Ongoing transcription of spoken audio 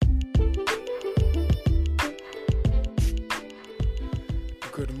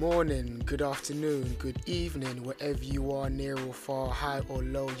Good morning, good afternoon, good evening, wherever you are, near or far, high or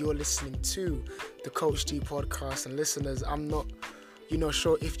low. You're listening to the Coach D podcast. And listeners, I'm not,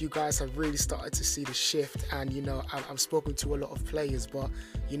 sure if you guys have really started to see the shift. And, I've spoken to a lot of players, but,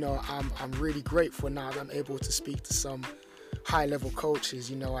 I'm really grateful now that I'm able to speak to some high-level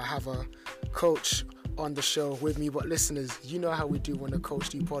coaches. I have a coach on the show with me, but listeners, you know how we do on the Coach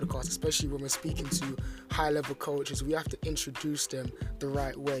D podcast, especially when we're speaking to high-level coaches. We have to introduce them the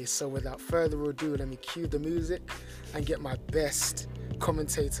right way. So without further ado, let me cue the music and get my best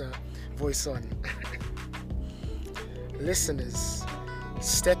commentator voice on. Listeners,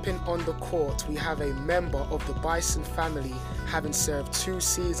 stepping on the court, we have a member of the Bison family, having served 2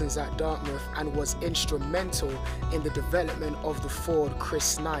 seasons at Dartmouth and was instrumental in the development of the forward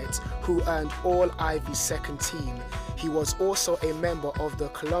Chris Knight, who earned all Ivy second team. He was also a member of the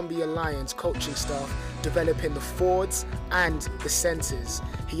Columbia Lions coaching staff, developing the forwards and the centers.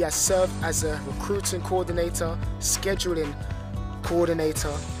 He has served as a recruiting coordinator, scheduling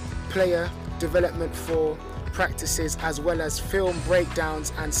coordinator, player development for practices, as well as film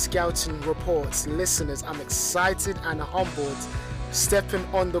breakdowns and scouting reports. Listeners, I'm excited and humbled. Stepping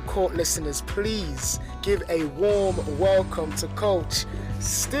on the court, listeners, please give a warm welcome to Coach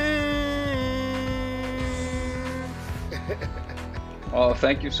Steve. Oh,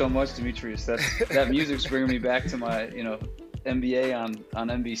 thank you so much, Demetrius. That music's bringing me back to my, NBA on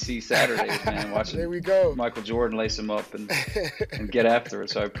NBC Saturdays, man. Watching there we go. Michael Jordan lace him up and get after it.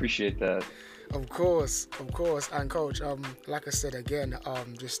 So I appreciate that. Of course. And Coach, like I said again,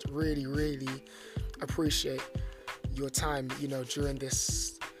 just really appreciate your time, during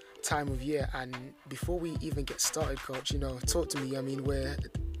this time of year. And before we even get started, Coach, talk to me. I mean, we're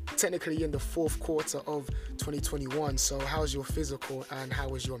technically in the 4th quarter of 2021. So how's your physical and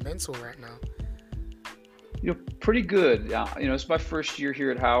how is your mental right now? Pretty good. It's my first year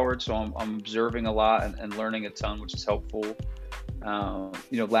here at Howard, so I'm observing a lot and learning a ton, which is helpful.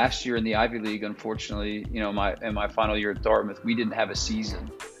 Last year in the Ivy League, unfortunately, in my final year at Dartmouth, we didn't have a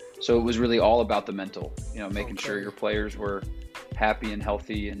season. So it was really all about the mental, making sure your players were happy and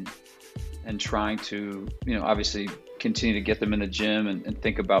healthy and trying to, obviously continue to get them in the gym and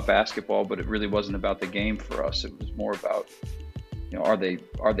think about basketball, but it really wasn't about the game for us. It was more about, are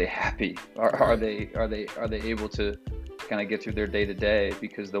they happy? Are they able to kind of get through their day to day?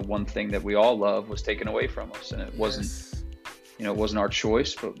 Because the one thing that we all love was taken away from us, and it wasn't. It wasn't our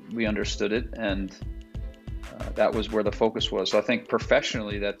choice, but we understood it, and that was where the focus was. So I think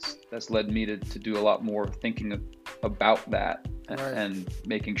professionally, that's led me to do a lot more thinking about that and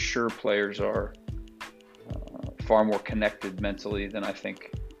making sure players are far more connected mentally than I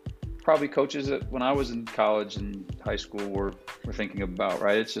think probably coaches that when I was in college and high school were thinking about.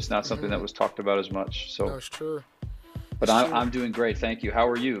 Right? It's just not something that was talked about as much. So that's true. But I'm doing great. Thank you. How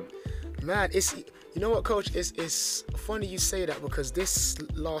are you? Man, you know what, Coach? It's funny you say that, because this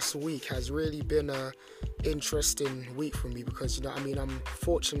last week has really been a interesting week for me, because I'm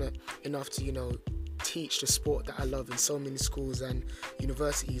fortunate enough to teach the sport that I love in so many schools and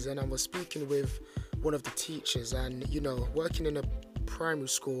universities, and I was speaking with one of the teachers, and working in a primary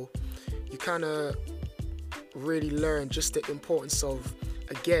school, you kind of really learn just the importance of,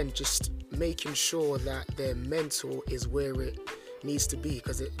 again, just making sure that their mental is where it needs to be,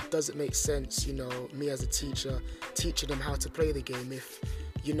 because it doesn't make sense, me as a teacher teaching them how to play the game if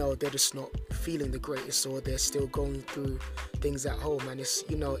they're just not feeling the greatest, or they're still going through things at home. And it's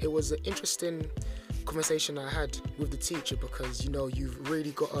it was an interesting conversation I had with the teacher, because you've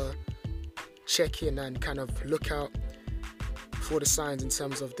really got to check in and kind of look out for the signs in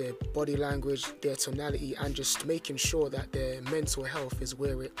terms of their body language, their tonality, and just making sure that their mental health is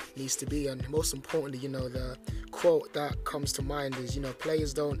where it needs to be. And most importantly, the quote that comes to mind is,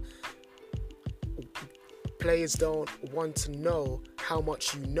 players don't want to know how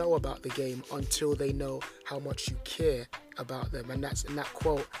much you know about the game until they know how much you care about them. And that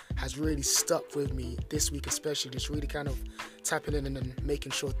quote has really stuck with me this week, especially just really kind of tapping in and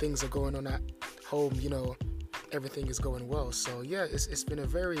making sure things are going on at home, everything is going well. So yeah, it's been a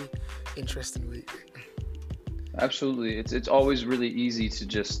very interesting week. Absolutely. It's always really easy to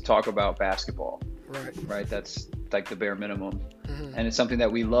just talk about basketball. Right. That's like the bare minimum. Mm-hmm. And it's something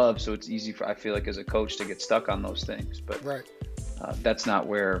that we love, so it's easy I feel like as a coach to get stuck on those things. But that's not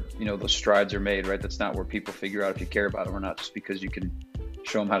where, those strides are made, right? That's not where people figure out if you care about them or not, just because you can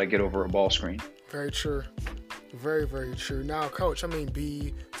show them how to get over a ball screen. Very true. Very, very true. Now, Coach,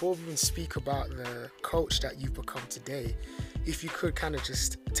 before we even speak about the coach that you've become today, if you could kind of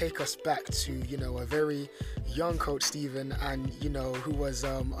just take us back to, a very young Coach Stephen, and, who was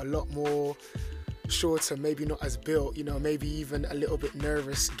a lot more shorter, maybe not as built, maybe even a little bit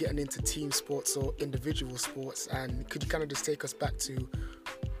nervous getting into team sports or individual sports. And could you kind of just take us back to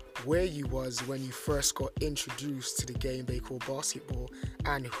where you was when you first got introduced to the game they call basketball,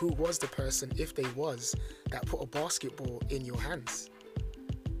 and who was the person, if they was, that put a basketball in your hands?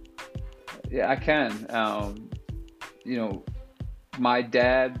 Yeah, I can. My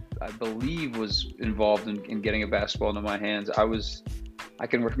dad, I believe, was involved in getting a basketball into my hands. I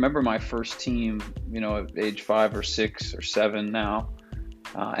can remember my first team, at age 5 or 6 or 7 now.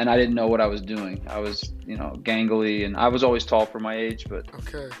 And I didn't know what I was doing. I was, gangly, and I was always tall for my age, but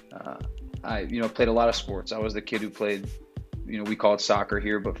okay. I, played a lot of sports. I was the kid who played, we call it soccer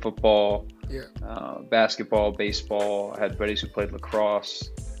here, but football, basketball, baseball. I had buddies who played lacrosse.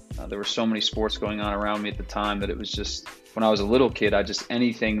 There were so many sports going on around me at the time that it was just, when I was a little kid,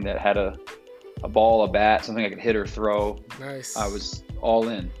 anything that had a ball, a bat, something I could hit or throw. Nice. I was all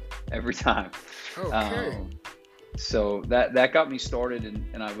in every time. Okay. So that got me started,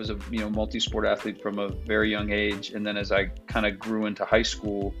 and I was a multi-sport athlete from a very young age. And then as I kind of grew into high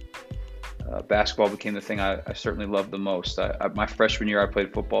school, basketball became the thing I certainly loved the most. My freshman year, I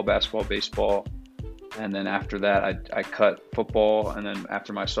played football, basketball, baseball, and then after that, I cut football. And then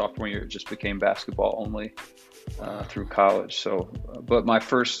after my sophomore year, it just became basketball only through college. So, but my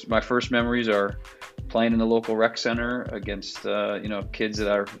first memories are playing in the local rec center against kids that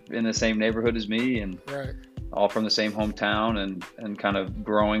are in the same neighborhood as me, and right. all from the same hometown, and kind of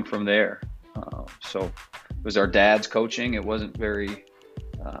growing from there. So it was our dad's coaching. It wasn't very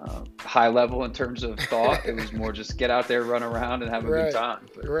high level in terms of thought. It was more just get out there, run around, and have a good time.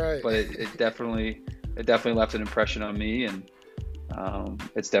 But it definitely left an impression on me, and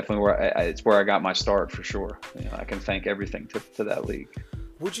it's definitely where I got my start for sure. I can thank everything to that league.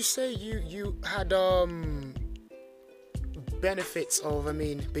 Would you say you had benefits of,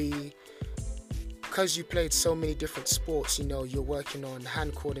 because you played so many different sports, you're working on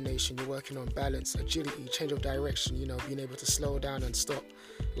hand coordination, you're working on balance, agility, change of direction, being able to slow down and stop.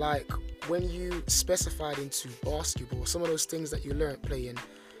 Like when you specified into basketball, some of those things that you learned playing,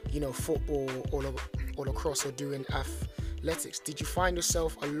 football or lacrosse or doing athletics, did you find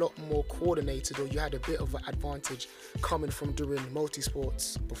yourself a lot more coordinated, or you had a bit of an advantage coming from doing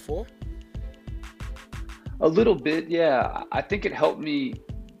multi-sports before? A little bit, yeah. I think it helped me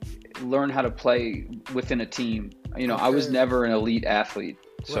learn how to play within a team. Okay. I was never an elite athlete,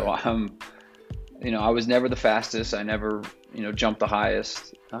 so right. I was never the fastest. I never, jumped the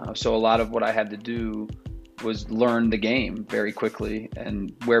highest. So a lot of what I had to do was learn the game very quickly,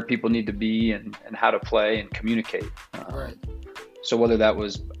 and where people need to be, and how to play and communicate. Right. So whether that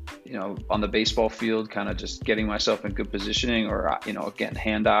was, on the baseball field, kind of just getting myself in good positioning, or, again,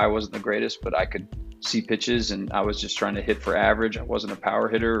 hand-eye wasn't the greatest, but I could see pitches, and I was just trying to hit for average. I wasn't a power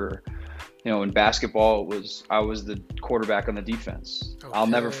hitter. Or, in basketball, I was the quarterback on the defense. Okay. I'll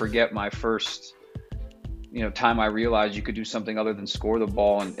never forget my first, time I realized you could do something other than score the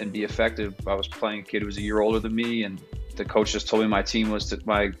ball and be effective. I was playing a kid who was a year older than me, and the coach just told me my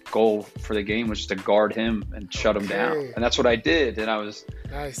goal for the game was just to guard him and shut him down. And that's what I did. And I was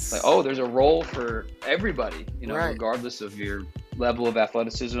nice. Like, oh, there's a role for everybody, right. Regardless of your level of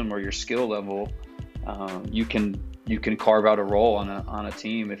athleticism or your skill level. You can carve out a role on a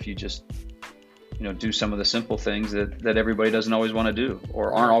team if you just do some of the simple things that everybody doesn't always want to do,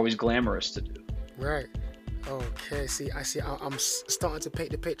 or aren't always glamorous to do. Right. Okay. I'm starting to paint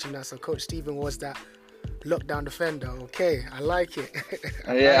the picture now. So Coach Stephen was that lockdown defender. Okay, I like it.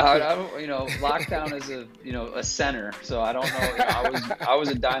 Lockdown is a center. So I don't know. I was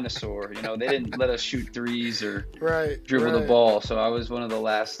a dinosaur. They didn't let us shoot threes or dribble the ball. So I was one of the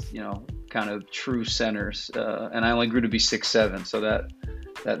last kind of true centers, and I only grew to be 6'7", so that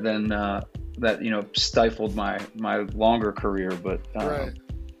stifled my longer career. But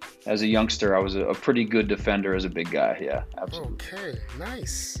as a youngster, I was a pretty good defender as a big guy. Yeah, absolutely. Okay,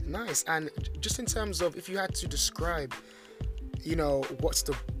 nice. And just in terms of, if you had to describe, what's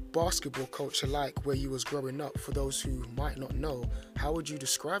the basketball culture like where you was growing up, for those who might not know, how would you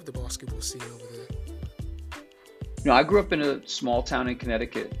describe the basketball scene over there? I grew up in a small town in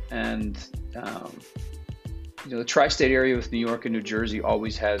Connecticut, and the tri-state area with New York and New Jersey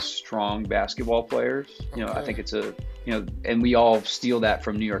always has strong basketball players. Okay. I think it's and we all steal that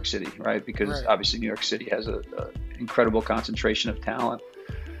from New York City, right? Because obviously New York City has a incredible concentration of talent.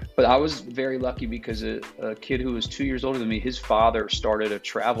 But I was very lucky because a kid who was 2 years older than me, his father started a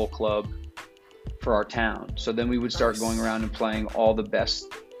travel club for our town. So then we would start going around and playing all the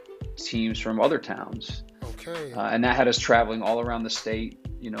best teams from other towns. Okay. And that had us traveling all around the state.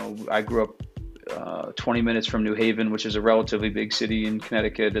 I grew up 20 minutes from New Haven, which is a relatively big city in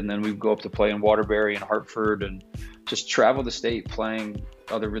Connecticut. And then we'd go up to play in Waterbury and Hartford and just travel the state playing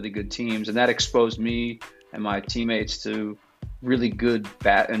other really good teams. And that exposed me and my teammates to really good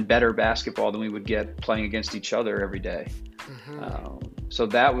and better basketball than we would get playing against each other every day. So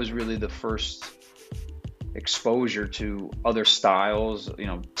that was really the first exposure to other styles,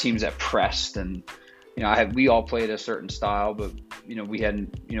 teams that pressed, and we all played a certain style, but we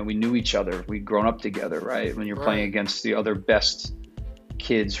knew each other. We'd grown up together, right? When you're playing against the other best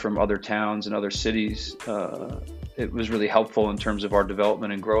kids from other towns and other cities, it was really helpful in terms of our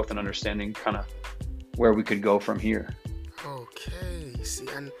development and growth and understanding kind of where we could go from here. Okay, see,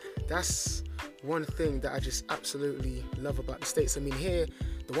 and that's one thing that I just absolutely love about the States. I mean, here,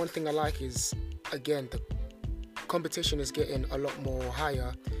 the one thing I like is, again, the competition is getting a lot more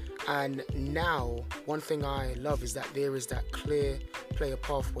higher. And now, one thing I love is that there is that clear player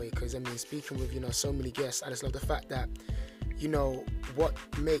pathway. Because, I mean, speaking with, so many guests, I just love the fact that, what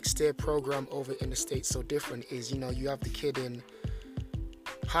makes their program over in the States so different is, you have the kid in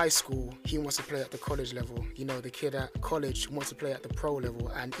high school, he wants to play at the college level. The kid at college wants to play at the pro level.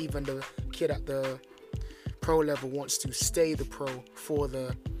 And even the kid at the pro level wants to stay the pro for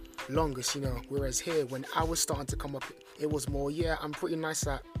the longest, Whereas here, when I was starting to come up, it was more, I'm pretty nice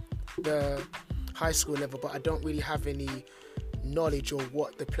at the high school level, but I don't really have any knowledge of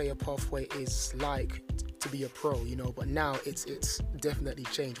what the player pathway is like to be a pro, But now it's definitely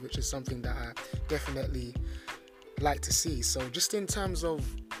changed, which is something that I definitely like to see. So just in terms of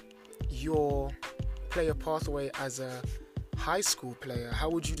your player pathway as a high school player, how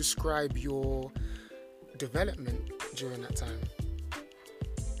would you describe your development during that time?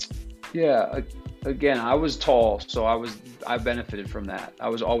 Yeah, again, I was tall, so I benefited from that. I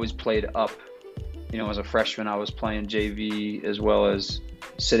was always played up. As a freshman, I was playing JV as well as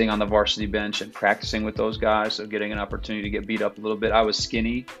sitting on the varsity bench and practicing with those guys, so getting an opportunity to get beat up a little bit. I was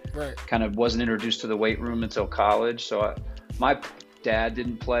skinny, kind of wasn't introduced to the weight room until college. So my dad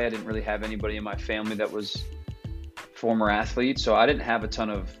didn't play. I didn't really have anybody in my family that was former athlete, so I didn't have a ton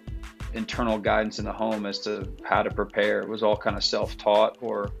of internal guidance in the home as to how to prepare. It was all kind of self-taught,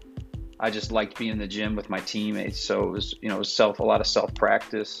 or I just liked being in the gym with my teammates. So it was, a lot of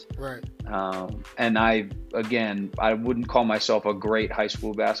self-practice. Right. And I wouldn't call myself a great high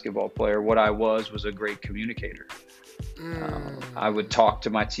school basketball player. What I was a great communicator. I would talk to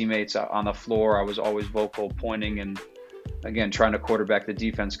my teammates on the floor. I was always vocal, pointing, and again, trying to quarterback the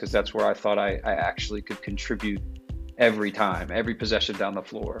defense, because that's where I thought I actually could contribute every time, every possession down the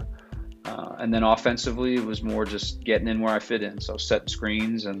floor. And then offensively, it was more just getting in where I fit in. So setting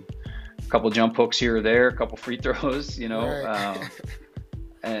screens and a couple jump hooks here or there, a couple free throws,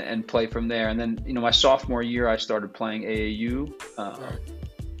 and play from there. And then, my sophomore year, I started playing AAU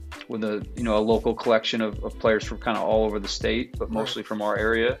with a local collection of players from kind of all over the state, but mostly from our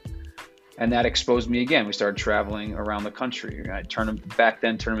area. And that exposed me again. We started traveling around the country. Back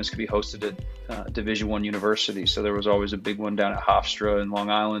then, tournaments could be hosted at Division I universities. So there was always a big one down at Hofstra in Long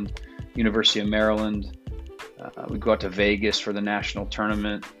Island, University of Maryland. We'd go out to Vegas for the national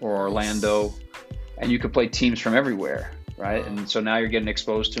tournament, or Orlando, and you could play teams from everywhere, right? And so now you're getting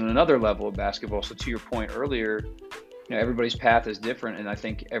exposed to another level of basketball. So to your point earlier, everybody's path is different, and I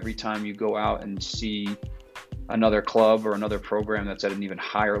think every time you go out and see another club or another program that's at an even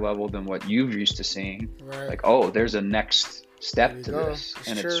higher level than what you've used to seeing, like, oh, there's a next step to this,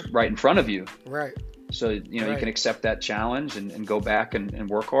 and it's right in front of you. Right. So, you can accept that challenge and go back and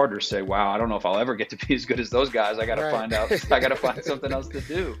work hard, or say, wow, I don't know if I'll ever get to be as good as those guys. I got to find out. I got to find something else to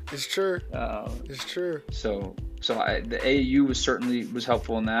do. It's true. It's true. So the AAU was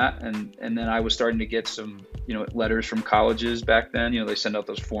helpful in that. And then I was starting to get some, letters from colleges back then. They send out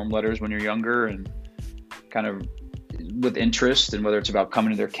those form letters when you're younger, and kind of with interest, and whether it's about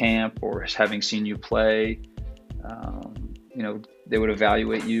coming to their camp or having seen you play, they would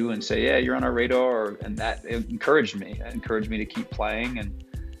evaluate you and say, yeah, you're on our radar. And that encouraged me. It encouraged me to keep playing. And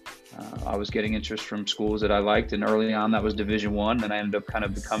I was getting interest from schools that I liked. And early on, that was Division I. And I ended up kind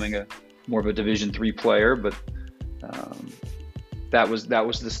of becoming more of a Division III player. But that was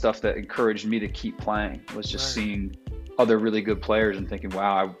the stuff that encouraged me to keep playing, was just seeing other really good players and thinking,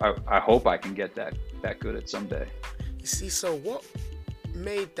 wow, I hope I can get that good at someday. You see, so what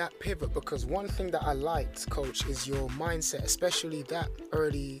made that pivot? Because one thing that I liked, Coach, is your mindset, especially that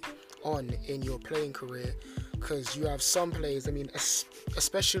early on in your playing career, because you have some players, I mean,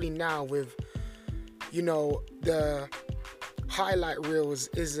 especially now with, the highlight reels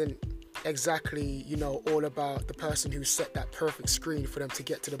isn't exactly, all about the person who set that perfect screen for them to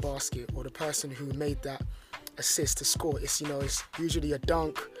get to the basket, or the person who made that assist to score. It's, it's usually a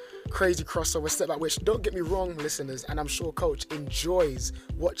dunk, crazy crossover, step back, which, don't get me wrong, listeners, and I'm sure Coach enjoys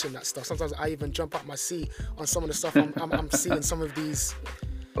watching that stuff. Sometimes I even jump out my seat on some of the stuff I'm seeing some of these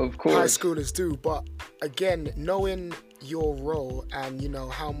Of high course. schoolers do. But again, knowing your role and, you know,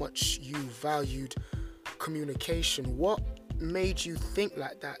 how much you valued communication, what made you think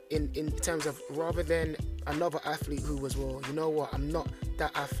like that in terms of, rather than another athlete who was, well, you know what, I'm not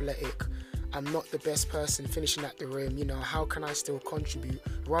that athletic, I'm not the best person finishing at the rim, you know, how can I still contribute,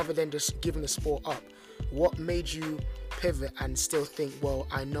 rather than just giving the sport up? What made you pivot and still think, well,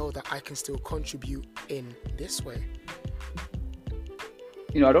 I know that I can still contribute in this way?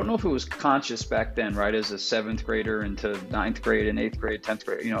 You know, I don't know if it was conscious back then, right? As a 7th grader into 9th grade and 8th grade, 10th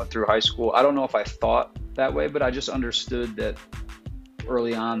grade, you know, through high school. I don't know if I thought that way, but I just understood that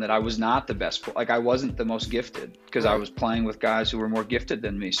early on that I was not the best. Like, I wasn't the most gifted because I was playing with guys who were more gifted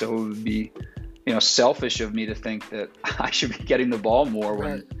than me. So it would be, you know, selfish of me to think that I should be getting the ball more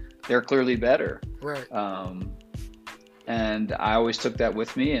when they're clearly better. Right. And I always took that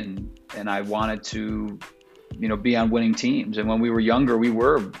with me, and I wanted to, you know, be on winning teams. And when we were younger, we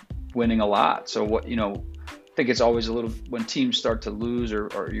were winning a lot. So what, you know, I think it's always a little, when teams start to lose,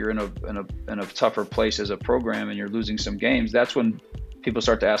 or you're in a tougher place as a program and you're losing some games, that's when people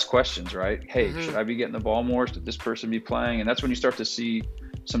start to ask questions, right? Hey, should I be getting the ball more? Should this person be playing? And that's when you start to see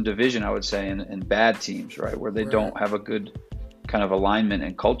some division, I would say, in bad teams, right? Where they don't have a good kind of alignment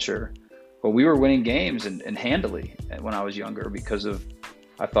and culture. But we were winning games and handily when I was younger because of,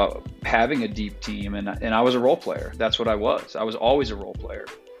 I thought, having a deep team, and I was a role player. That's what I was. I was always a role player.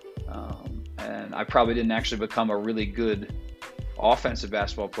 And I probably didn't actually become a really good offensive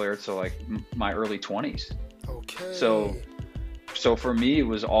basketball player until like my early 20s. Okay. So for me, it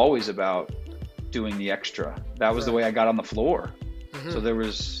was always about doing the extra. That was the way I got on the floor. So there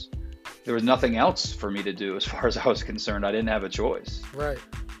was nothing else for me to do as far as I was concerned. I didn't have a choice. Right.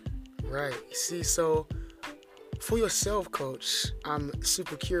 You see, so for yourself, Coach, I'm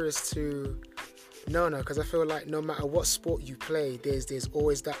super curious to know now, because I feel like no matter what sport you play, there's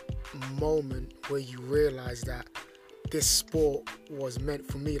always that moment where you realize that this sport was meant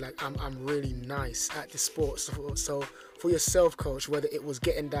for me. Like, I'm really nice at this sport. So for yourself, Coach, whether it was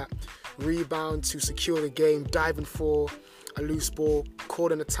getting that rebound to secure the game, diving for a loose ball,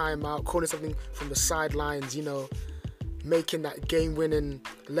 calling a timeout, calling something from the sidelines, you know, making that game-winning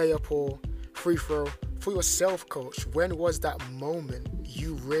layup or free throw. For yourself, Coach, when was that moment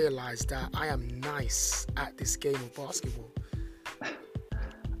you realized that I am nice at this game of basketball?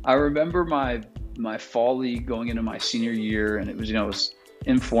 I remember my fall league going into my senior year, and it was, you know, it was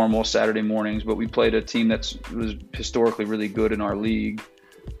informal Saturday mornings, but we played a team that was historically really good in our league.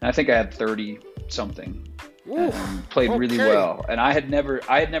 And I think I had 30 something. And played really well. And I had never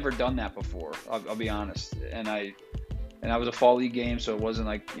done that before. I'll be honest. And I was a fall league game, so it wasn't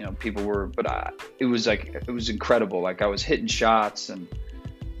like, you know, people were, but it was incredible. Like, I was hitting shots and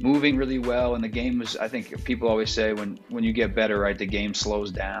moving really well. And the game was, I think people always say when you get better, right, the game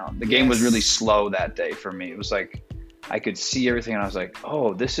slows down. The game was really slow that day for me. It was like, I could see everything, and I was like,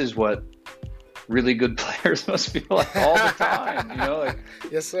 oh, this is what really good players must feel like all the time, you know, like,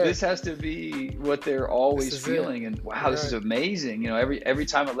 yes, sir. This has to be what they're always feeling. And wow, this is amazing. You know, every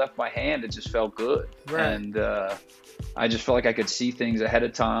time it left my hand, it just felt good. And I just felt like I could see things ahead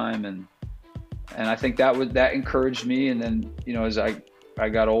of time. And I think that encouraged me. And then, you know, as I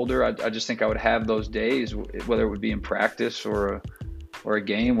got older, I just think I would have those days, whether it would be in practice or a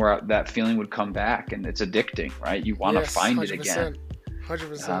game, where that feeling would come back, and it's addicting, right? You want to find 100%, it again.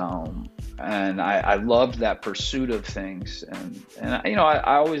 100%. And I loved that pursuit of things. And you know,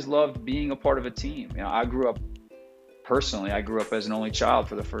 I always loved being a part of a team. You know, I grew up as an only child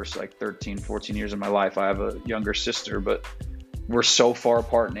for the first like 13, 14 years of my life. I have a younger sister, but we're so far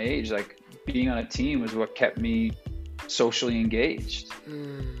apart in age. Like, being on a team was what kept me socially engaged.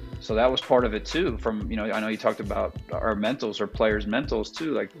 So that was part of it too. From, you know, I know you talked about our mentals, or players' mentals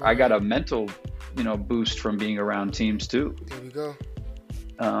too. Like, I got a mental, you know, boost from being around teams too. There we go.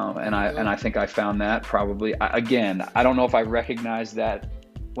 And I think I found that probably, again, I don't know if I recognized that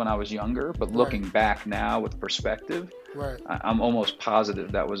when I was younger, but looking back now with perspective, I'm almost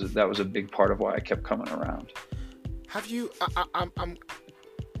positive that was a big part of why I kept coming around. Have you? I'm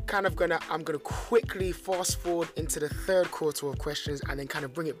gonna quickly fast forward into the third quarter of questions, and then kind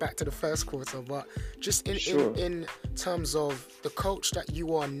of bring it back to the first quarter. But just in terms of the coach that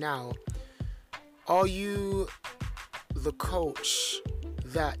you are now, are you the coach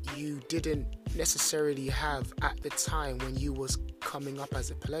that you didn't necessarily have at the time when you was coming up as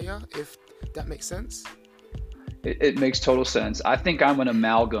a player, if that makes sense? It makes total sense. I think I'm an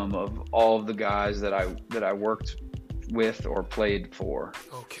amalgam of all of the guys that I worked with or played for.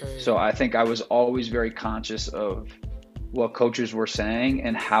 Okay. So I think I was always very conscious of what coaches were saying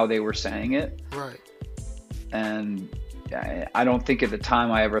and how they were saying it. Right. And I don't think at the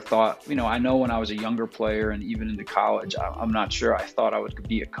time I ever thought, I know when I was a younger player and even into college, I'm not sure I thought I would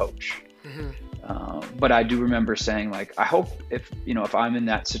be a coach. But I do remember saying, like, I hope if I'm in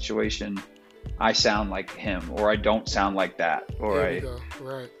that situation, I sound like him, or I don't sound like that, or Right.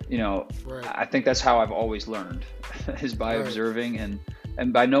 Right. I think that's how I've always learned is by observing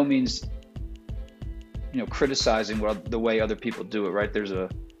and by no means, criticizing the way other people do it. Right. There's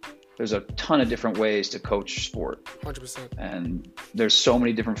a ton of different ways to coach sport. 100%. And there's so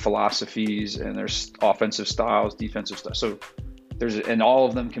many different philosophies, and there's offensive styles, defensive styles. So and all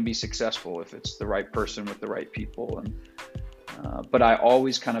of them can be successful if it's the right person with the right people. And but I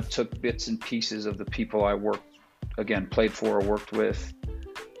always kind of took bits and pieces of the people I played for or worked with,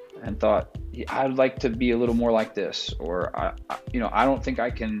 and thought, I'd like to be a little more like this, or I don't think I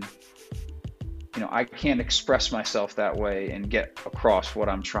can, I can't express myself that way and get across what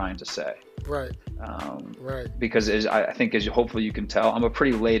I'm trying to say. Right. Right. Because I think as hopefully you can tell, I'm a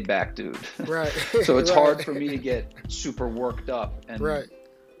pretty laid back dude. Right. So it's hard for me to get super worked up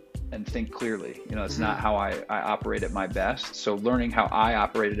and think clearly. It's not how I operate at my best. So learning how I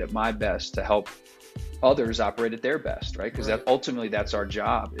operated at my best to help others operate at their best, right? Because ultimately that's our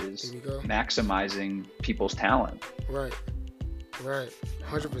job, is maximizing people's talent. Right.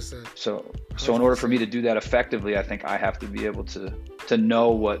 100%. So in order for me to do that effectively, I think I have to be able to know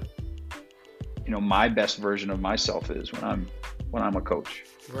what my best version of myself is when I'm a coach.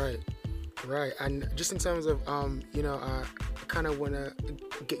 Right. And just in terms of I kind of want to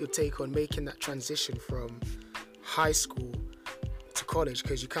get your take on making that transition from high school to college,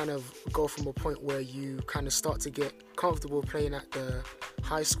 because you kind of go from a point where you kind of start to get comfortable playing at the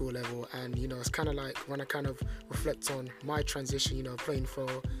high school level, and it's kind of like when I kind of reflect on my transition, playing for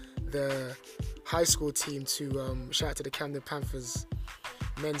the high school team to shout out to the Camden Panthers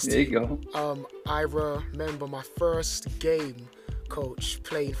men's team. There you go. I remember my first game, coach,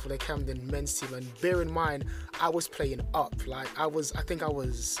 playing for the Camden men's team, and bear in mind I was playing up. Like I think I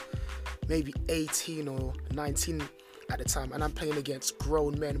was maybe 18 or 19 at the time, and I'm playing against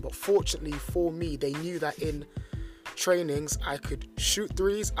grown men. But fortunately for me, they knew that in trainings I could shoot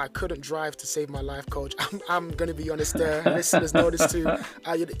threes. I couldn't drive to save my life, coach. I'm gonna be honest there. Listeners know this too.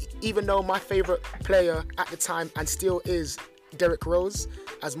 Even though my favorite player at the time, and still is, Derrick Rose,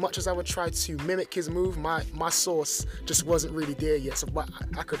 as much as I would try to mimic his move, my source just wasn't really there yet. So but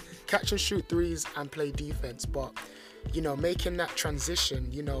I could catch and shoot threes and play defense. But making that transition,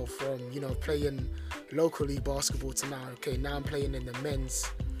 from playing local league basketball to now I'm playing in the men's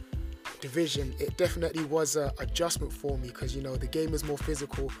division, it definitely was a adjustment for me, because the game is more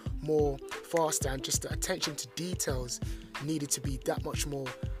physical, more faster, and just the attention to details needed to be that much more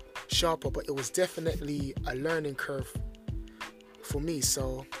sharper. But it was definitely a learning curve for me.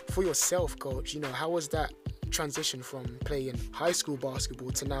 So for yourself, coach, how was that transition from playing high school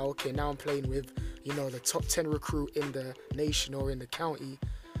basketball to now I'm playing with the top 10 recruit in the nation or in the county,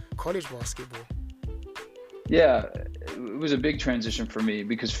 college basketball? Yeah, it was a big transition for me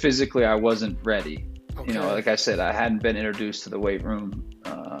because physically I wasn't ready. Okay. Like I said, I hadn't been introduced to the weight room.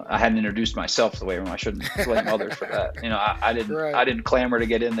 I hadn't introduced myself to the weight room. I shouldn't blame others for that. I didn't clamor to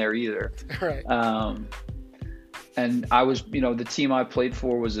get in there either. Right. And I was, the team I played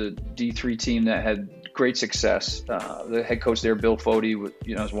for was a D3 team that had great success. The head coach there, Bill Fody,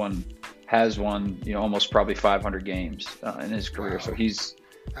 has won almost probably 500 games in his career. Wow. So he's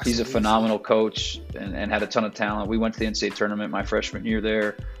a phenomenal coach and had a ton of talent. We went to the NCAA tournament my freshman year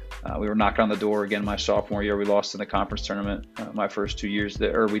there. We were knocking on the door again my sophomore year. We lost in the conference tournament my first 2 years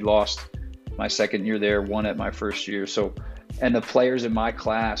there. Or we lost my second year there, won it my first year. So, and the players in my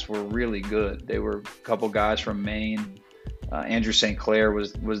class were really good. They were a couple guys from Maine. Andrew St. Clair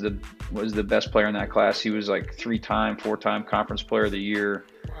was the best player in that class. He was like 4-time conference player of the year.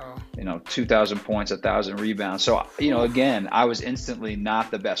 Wow. 2,000 points, 1,000 rebounds. So, again, I was instantly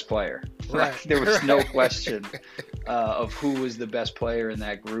not the best player. Right. Like, there was no question of who was the best player in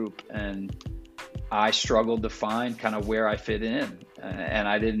that group. And I struggled to find kind of where I fit in. And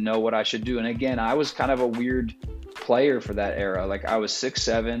I didn't know what I should do. And again, I was kind of a weird player for that era. Like I was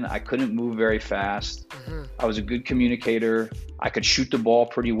 6'7", I couldn't move very fast. Mm-hmm. I was a good communicator. I could shoot the ball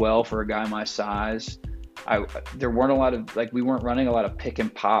pretty well for a guy my size. There weren't a lot of, we weren't running a lot of pick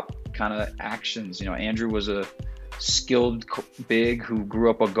and pop kind of actions. Andrew was a skilled big who grew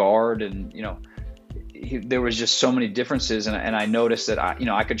up a guard, and there was just so many differences. And I noticed that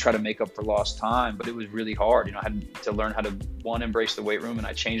I could try to make up for lost time, but it was really hard. I had to learn how to embrace the weight room, and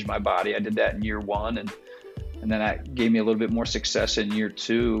I changed my body. I did that in year one, and and then that gave me a little bit more success in year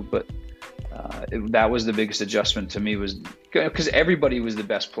 2. But that was the biggest adjustment to me, was because everybody was the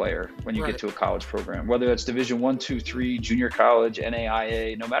best player when you get to a college program, whether that's Division 1, 2, 3, junior college,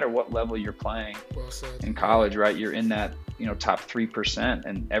 NAIA, no matter what level you're playing in college, right? You're in that, top 3%,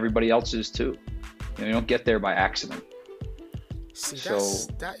 and everybody else is too. You don't get there by accident. See,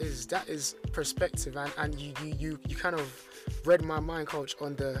 that is perspective, and you kind of read my mind, Coach,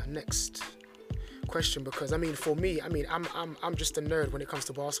 on the next question, because for me, I'm just a nerd when it comes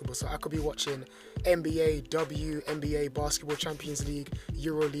to basketball, so I could be watching NBA, WNBA, Basketball Champions League,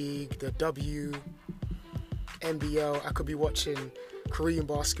 EuroLeague, the WNBL. I could be watching Korean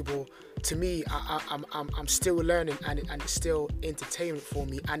basketball. To me, I'm still learning, and it's still entertainment for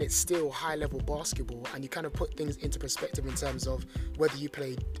me, and it's still high level basketball, and you kind of put things into perspective in terms of whether you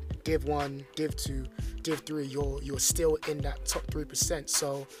play Div 1, Div 2, Div 3, you're still in that top 3%.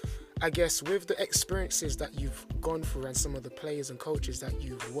 So I guess with the experiences that you've gone through and some of the players and coaches that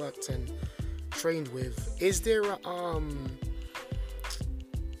you've worked and trained with, is there a,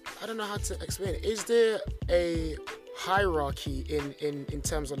 I don't know how to explain it, is there a hierarchy in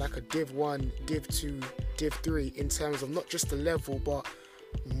terms of like a Div 1, Div 2, Div 3, in terms of not just the level but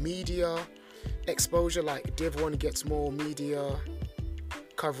media exposure? Like Div 1 gets more media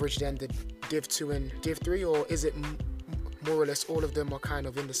coverage than the Div 2 and Div 3, or is it more or less all of them are kind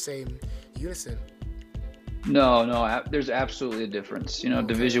of in the same unison? No, there's absolutely a difference. Okay.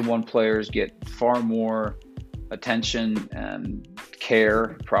 Division 1 players get far more attention and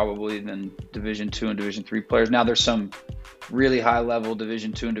care probably than Division 2 and Division 3 players. Now there's some really high level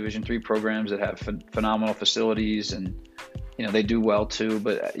Division 2 and Division 3 programs that have phenomenal facilities, and they do well too,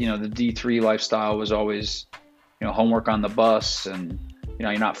 but the D3 lifestyle was always homework on the bus, and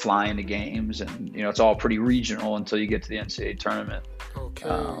you're not flying to games, and it's all pretty regional until you get to the NCAA tournament.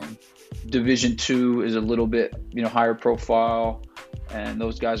 Okay. Division 2 is a little bit higher profile, and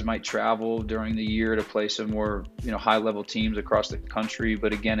those guys might travel during the year to play some more high level teams across the country,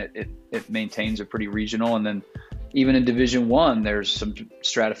 but again it maintains a pretty regional. And then even in Division 1 there's some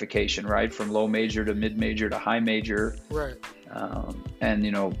stratification, right, from low major to mid major to high major, right?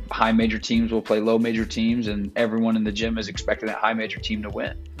 And high major teams will play low major teams, and everyone in the gym is expecting that high major team to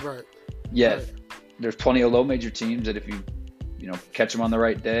win, right? Yet there's plenty of low major teams that if you catch them on the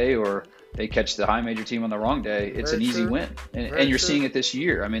right day, or they catch the high major team on the wrong day, it's an easy win. And you're seeing it this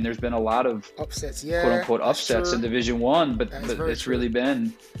year. There's been a lot of upsets, quote unquote upsets in Division 1, but it's really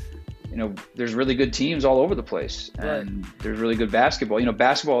been, there's really good teams all over the place, and there's really good basketball.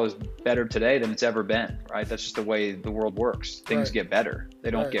 Basketball is better today than it's ever been, right? That's just the way the world works. Things get better.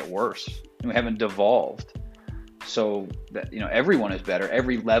 They don't get worse. We haven't devolved. So that, everyone is better.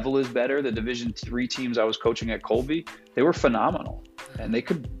 Every level is better. The Division 3 teams I was coaching at Colby, they were phenomenal, and they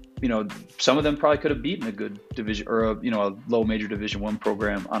could, some of them probably could have beaten a good division or a low major Division 1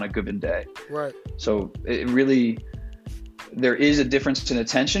 program on a given day. Right. So it really, there is a difference in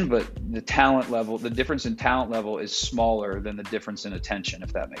attention, but the difference in talent level is smaller than the difference in attention,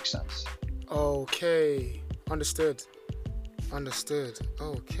 if that makes sense. Okay. Understood.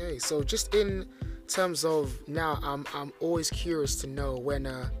 Okay. So just in terms of now, I'm always curious to know when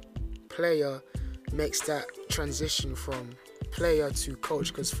a player makes that transition from player to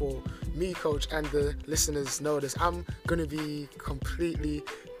coach, because for me, Coach, and the listeners know this, I'm gonna be completely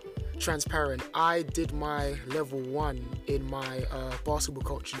transparent. I did my level 1 in my basketball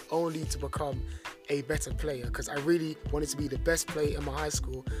coaching only to become a better player, because I really wanted to be the best player in my high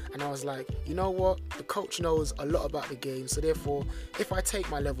school, and I was like, you know what, the coach knows a lot about the game, so therefore if I take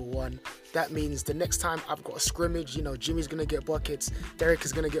my level 1, that means the next time I've got a scrimmage, Jimmy's gonna get buckets, Derek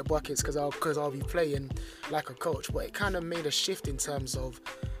is gonna get buckets, because I'll be playing like a coach. But it kind of made a shift in terms of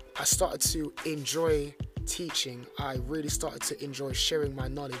I started to enjoy teaching. I really started to enjoy sharing my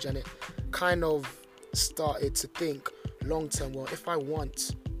knowledge, and it kind of started to think long term, well, if I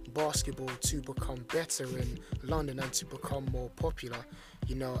want basketball to become better in London and to become more popular,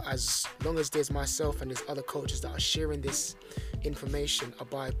 as long as there's myself and there's other coaches that are sharing this information, a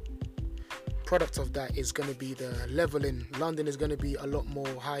byproduct of that is going to be the level in London is going to be a lot more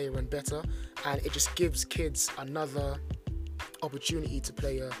higher and better, and it just gives kids another opportunity to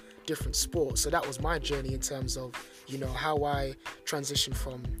play a different sport. So that was my journey in terms of how I transitioned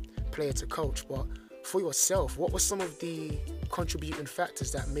from player to coach. But for yourself, what were some of the contributing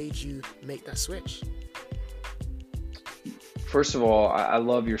factors that made you make that switch? First of all, I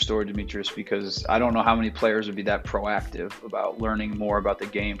love your story, Demetrius, because I don't know how many players would be that proactive about learning more about the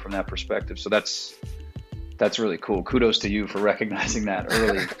game from that perspective. So that's really cool. Kudos to you for recognizing that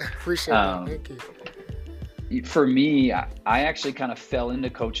early. Appreciate it. Thank you. For me, I actually kind of fell into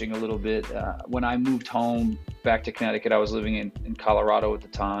coaching a little bit. When I moved home back to Connecticut, I was living in Colorado at the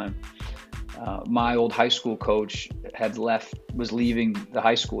time. My old high school coach was leaving the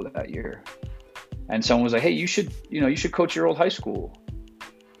high school that year. And someone was like, hey, you should coach your old high school.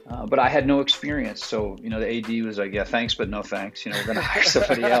 But I had no experience. So, the AD was like, yeah, thanks, but no thanks. We're going to hire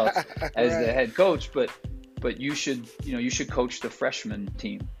somebody else as the head coach. But you should coach the freshman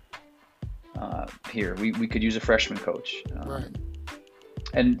team here. We could use a freshman coach. Right.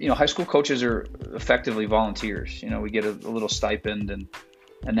 And, high school coaches are effectively volunteers. We get a little stipend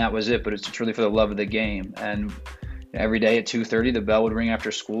and that was it. But it's really for the love of the game. And every day at 2:30, the bell would ring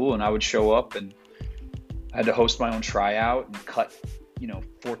after school and I would show up, and I had to host my own tryout and cut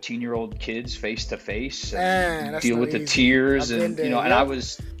 14-year-old kids face to face and deal with the tears. And, and I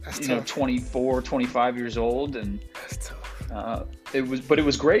was, 24, 25 years old, and it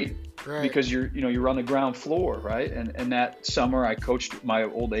was great. Right. Because you're on the ground floor, right? And that summer I coached my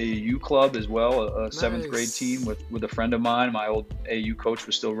old AAU club as well, a nice. 7th grade team with a friend of mine. My old AAU coach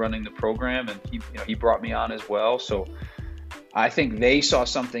was still running the program, and he brought me on as well. So I think they saw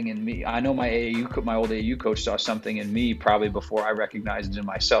something in me. I know my old AAU coach saw something in me probably before I recognized it in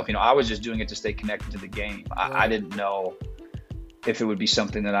myself. I was just doing it to stay connected to the game. Right. I didn't know if it would be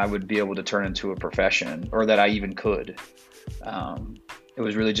something that I would be able to turn into a profession, or that I even could. It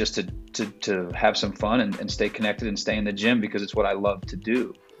was really just to have some fun and stay connected and stay in the gym, because it's what I love to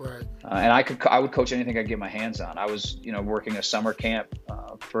do. Right. And I would coach anything I could get my hands on. I was, working a summer camp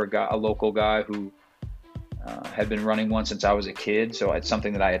for a local guy who had been running one since I was a kid. So it's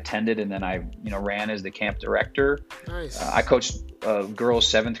something that I attended, and then I, ran as the camp director. Nice. I coached a girls'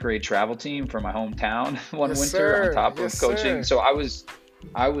 7th grade travel team for my hometown one winter, sir. On top Yes, of coaching. sir. So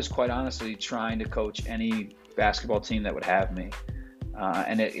I was quite honestly trying to coach any basketball team that would have me.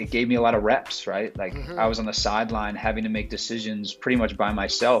 And it gave me a lot of reps, right? Like I was on the sideline having to make decisions pretty much by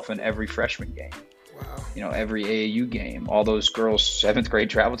myself in every freshman game. Wow. Every AAU game, all those girls' 7th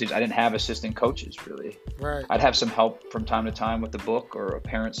grade travel teams. I didn't have assistant coaches really. Right. I'd have some help from time to time with the book, or a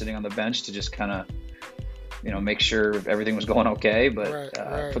parent sitting on the bench to just kind of, make sure everything was going okay. But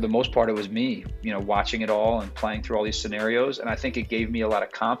right. For the most part, it was me, watching it all and playing through all these scenarios. And I think it gave me a lot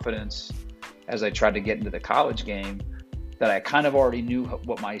of confidence as I tried to get into the college game, that I kind of already knew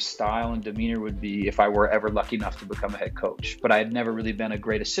what my style and demeanor would be if I were ever lucky enough to become a head coach. But I had never really been a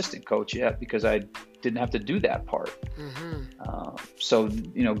great assistant coach yet, because I didn't have to do that part. So,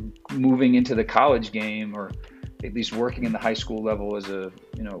 moving into the college game, or at least working in the high school level as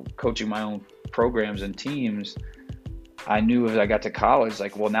coaching my own programs and teams, I knew as I got to college,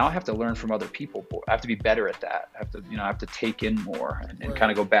 like, well, now I have to learn from other people. I have to be better at that. I have to take in more and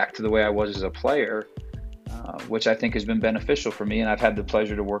kind of go back to the way I was as a player. Which I think has been beneficial for me. And I've had the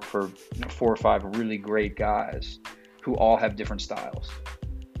pleasure to work for 4 or 5 really great guys who all have different styles.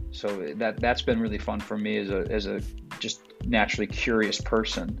 So that's been really fun for me as a just naturally curious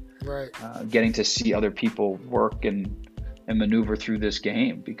person. Right. Getting to see other people work and maneuver through this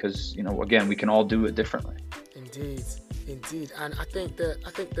game, because, again, we can all do it differently. Indeed. And I think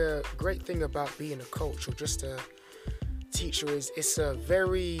the great thing about being a coach or just a teacher is it's a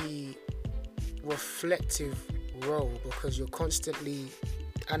very reflective role, because you're constantly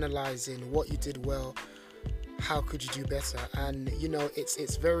analyzing what you did well, how could you do better. And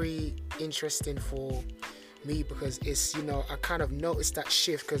it's very interesting for me, because it's I kind of noticed that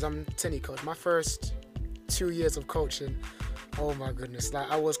shift, because I'm telling you, coach, my first 2 years of coaching, oh my goodness, like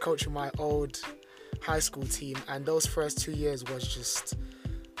I was coaching my old high school team, and those first 2 years was just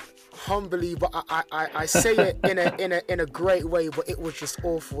humbly, but I say it in a great way, but it was just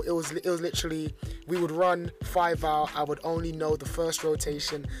awful. It was literally, we would run 5 out. I would only know the first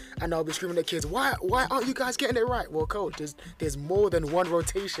rotation, and I'll be screaming at kids, why aren't you guys getting it right? Well, coach, there's more than one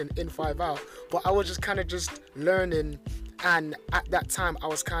rotation in 5 out. But I was just kind of just learning, and at that time I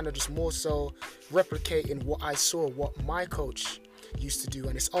was kind of just more so replicating what I saw, what my coach used to do.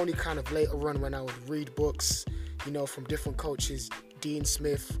 And it's only kind of later on when I would read books, from different coaches, Dean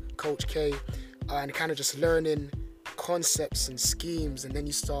Smith, Coach K, and kind of just learning concepts and schemes, and then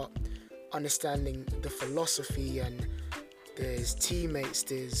you start understanding the philosophy, and there's teammates,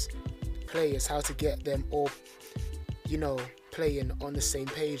 there's players, how to get them all, playing on the same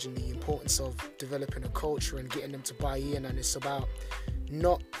page, and the importance of developing a culture and getting them to buy in. And it's about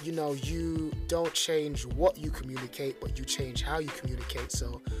not, you don't change what you communicate, but you change how you communicate.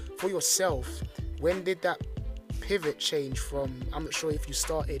 So for yourself, when did that pivot change from, I'm not sure if you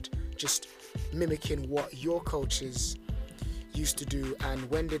started just mimicking what your coaches used to do, and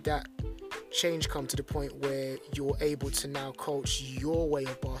when did that change come to the point where you're able to now coach your way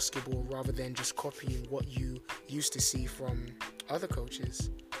of basketball rather than just copying what you used to see from other coaches?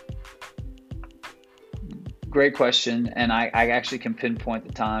 Great question, and I actually can pinpoint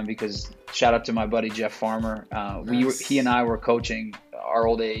the time because shout out to my buddy Jeff Farmer. Nice. He and I were coaching our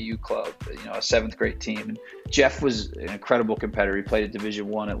old AAU club, a seventh grade team. And Jeff was an incredible competitor. He played at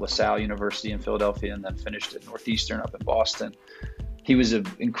Division I at LaSalle University in Philadelphia, and then finished at Northeastern up in Boston. He was an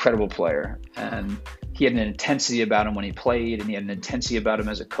incredible player, and he had an intensity about him when he played, and he had an intensity about him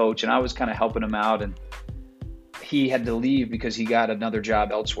as a coach. And I was kind of helping him out, and he had to leave because he got another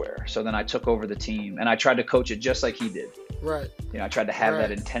job elsewhere. So then I took over the team, and I tried to coach it just like he did. Right. I tried to have Right.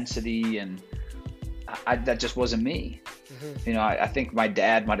 that intensity, and that just wasn't me. Mm-hmm. I think my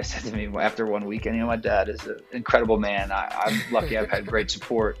dad might have said to me after one weekend, my dad is an incredible man. I'm lucky I've had great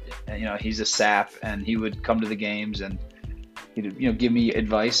support. He's a sap, and he would come to the games and he'd, give me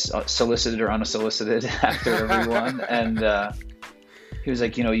advice, solicited or unsolicited, after every one. And he was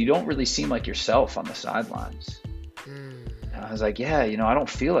like, you don't really seem like yourself on the sidelines. And I was like, yeah, I don't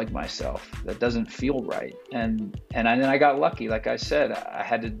feel like myself. That doesn't feel right. And then I got lucky. Like I said, I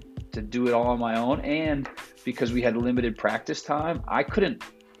had to do it all on my own. And because we had limited practice time, I couldn't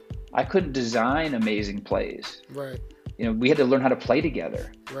design amazing plays. Right. We had to learn how to play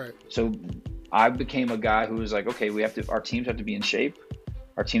together. Right. So I became a guy who was like, okay, our teams have to be in shape.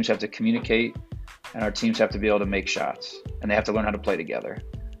 Our teams have to communicate, and our teams have to be able to make shots, and they have to learn how to play together.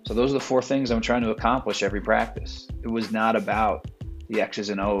 So those are the 4 things I'm trying to accomplish every practice. It was not about the X's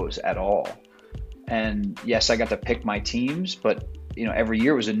and O's at all. And yes, I got to pick my teams, but every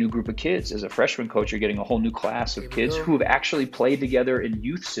year was a new group of kids. As a freshman coach, you're getting a whole new class of kids who have actually played together in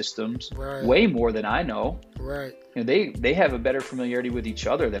youth systems way more than I know. Right. They have a better familiarity with each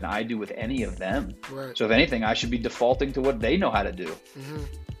other than I do with any of them. Right. So if anything, I should be defaulting to what they know how to do. Mm-hmm.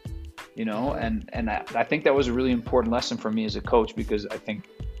 And I think that was a really important lesson for me as a coach, because I think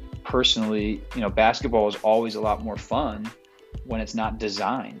personally, basketball is always a lot more fun when it's not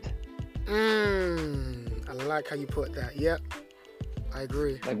designed. I like how you put that. Yep. I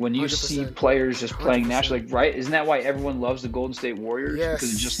agree. Like when you 100%. see players just playing 100%. naturally, right? Isn't that why everyone loves the Golden State Warriors? Yes.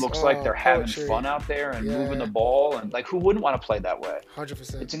 Because it just looks like they're having poetry. fun out there and moving the ball, and like, who wouldn't want to play that way?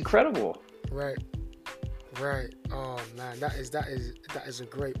 100%. It's incredible. Right. Oh man, that is a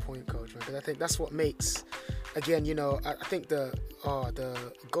great point, Coach. Because I think that's what makes, again, I think the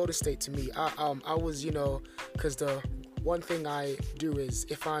Golden State, to me, I was, because the one thing I do is,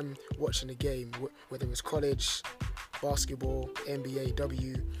 if I'm watching a game, whether it's college basketball, NBA,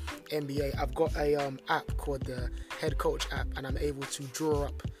 WNBA, I've got a app called the Head Coach app, and I'm able to draw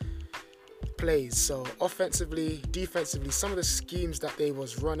up plays. So offensively, defensively, some of the schemes that they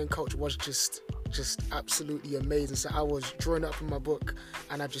was running, Coach, was just absolutely amazing. So I was drawing up in my book,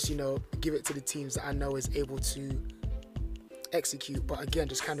 and I just give it to the teams that I know is able to execute. But again,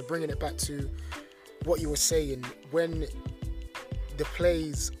 just kind of bringing it back to what you were saying, when the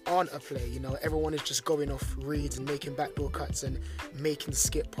plays aren't a play, everyone is just going off reads and making backdoor cuts and making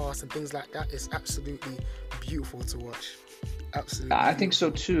skip pass and things like that. It's absolutely beautiful to watch. Absolutely. I think so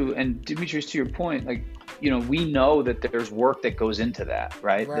too. And Demetrius, to your point, like, we know that there's work that goes into that,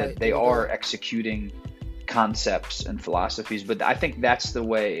 right? That they are executing concepts and philosophies. But I think that's the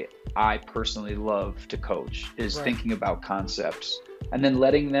way I personally love to coach, is thinking about concepts and then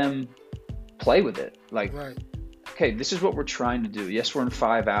letting them play with it. Like, okay, this is what we're trying to do. Yes, we're in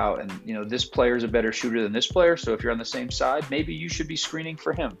 5 out, and this player is a better shooter than this player. So if you're on the same side, maybe you should be screening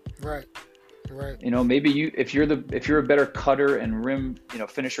for him. Right. Maybe if you're a better cutter and rim,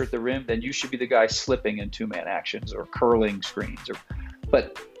 finisher at the rim, then you should be the guy slipping in 2-man actions or curling screens.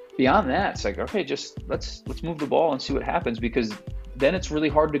 But beyond that, it's like, okay, just let's move the ball and see what happens, because then it's really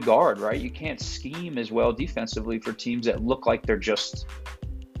hard to guard, right? You can't scheme as well defensively for teams that look like they're just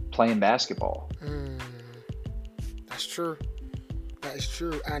playing basketball. That's true. That is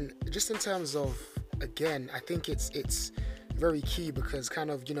true. And just in terms of, again, I think it's very key, because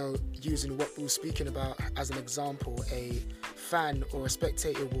kind of, using what we were speaking about as an example, a fan or a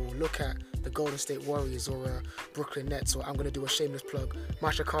spectator will look at the Golden State Warriors or Brooklyn Nets, or I'm going to do a shameless plug,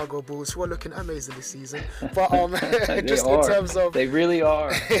 my Chicago Bulls, who are looking amazing this season. But just in terms of... They really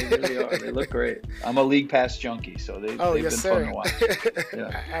are. They look great. I'm a league pass junkie, so they've been fun to watch.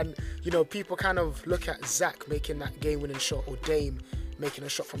 Yeah. And, people kind of look at Zach making that game-winning shot, or Dame making a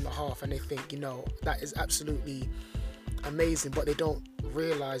shot from the half, and they think, that is absolutely amazing, but they don't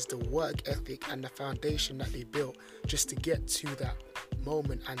realize the work ethic and the foundation that they built just to get to that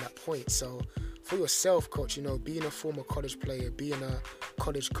moment and that point. So for yourself, Coach, being a former college player, being a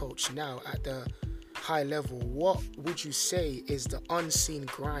college coach now at the high level, what would you say is the unseen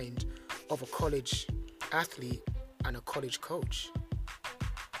grind of a college athlete and a college coach?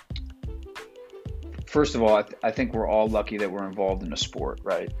 First of all, I think we're all lucky that we're involved in a sport,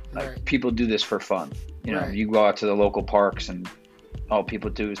 right? Like Right. people do this for fun. You know, Right. you go out to the local parks and all people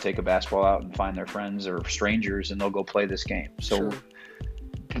do is take a basketball out and find their friends or strangers and they'll go play this game. So Sure.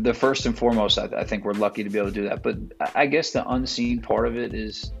 the first and foremost, I think we're lucky to be able to do that. But I guess the unseen part of it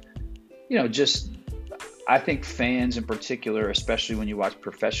is, you know, just I think fans in particular, especially when you watch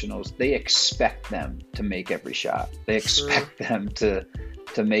professionals, they expect them to make every shot. They expect them to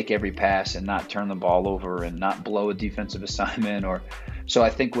make every pass and not turn the ball over and not blow a defensive assignment. Or so I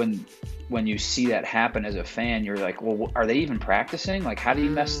think when you see that happen as a fan, you're like, well, are they even practicing? Like, how do you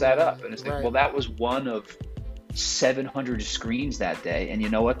mess that up? And it's like, Right. well, that was one of 700 screens that day, and you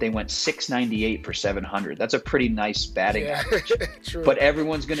know what? They went 698 for 700. That's a pretty nice batting Yeah. average. True. But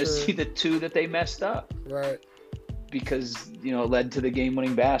everyone's going to True. see the two that they messed up Right. because, you know, it led to the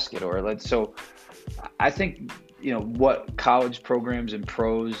game-winning basket or led. So I think, you know, what college programs and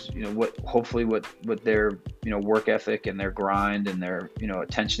pros, you know, hopefully what their, you know, work ethic and their grind and their, you know,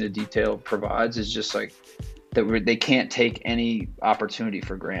 attention to detail provides is just like that they can't take any opportunity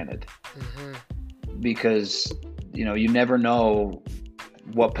for granted. Mm-hmm. Because, you know, you never know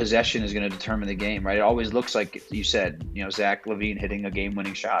what possession is going to determine the game, right? It always looks like you said, you know, Zach LaVine hitting a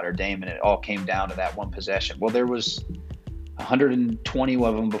game-winning shot or Dame, and it all came down to that one possession. Well, there was 120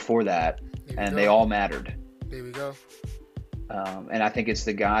 of them before that, and they all mattered. There we go. And I think it's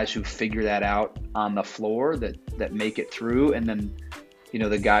the guys who figure that out on the floor that make it through, and then, you know,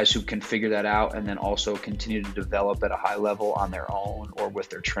 the guys who can figure that out and then also continue to develop at a high level on their own or with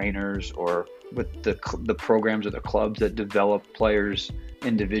their trainers or with the programs or the clubs that develop players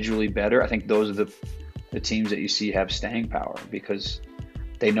individually better. I think those are the teams that you see have staying power because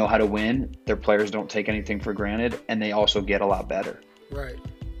they know how to win. Their players don't take anything for granted, and they also get a lot better. Right.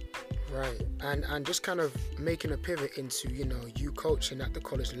 Right. And just kind of making a pivot into, you know, you coaching at the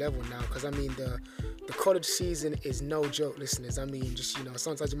college level now, because I mean the college season is no joke, listeners. I mean, just, you know,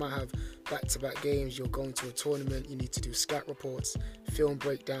 sometimes you might have back-to-back games, you're going to a tournament, you need to do scout reports, film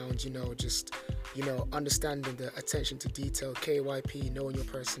breakdowns, you know, just, you know, understanding the attention to detail, KYP, knowing your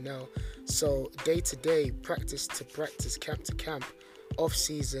personnel. So day to day, practice to practice, camp to camp, off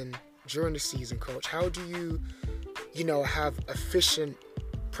season, during the season, coach, how do you know, have efficient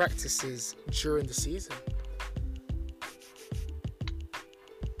practices during the season?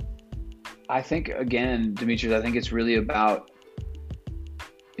 I think, again, Demetrius, I think it's really about,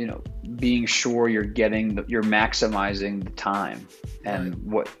 you know, being sure you're maximizing the time and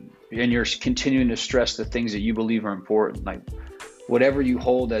and you're continuing to stress the things that you believe are important, like whatever you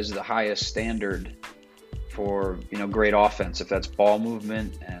hold as the highest standard for, you know, great offense, if that's ball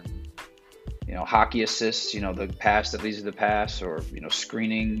movement and, you know, hockey assists, you know, the pass that leads to the pass, or, you know,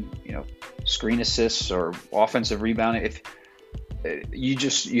 screening, you know, screen assists or offensive rebounding. If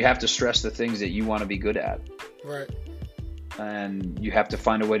you have to stress the things that you want to be good at. Right. And you have to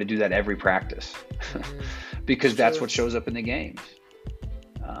find a way to do that every practice because that's what shows up in the games.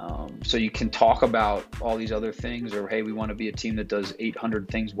 So you can talk about all these other things, or, hey, we want to be a team that does 800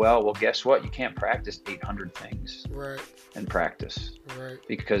 things well. Well, guess what? You can't practice 800 things in practice,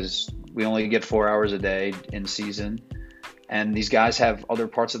 because we only get 4 hours a day in season. And these guys have other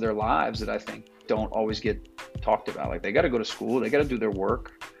parts of their lives that I think don't always get talked about. Like, they got to go to school, they got to do their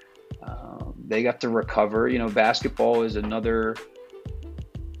work. They got to recover. You know, basketball is another,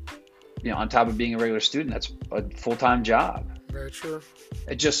 you know, on top of being a regular student, that's a full-time job. Very true.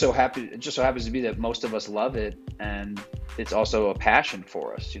 It just so happens to be that most of us love it, and it's also a passion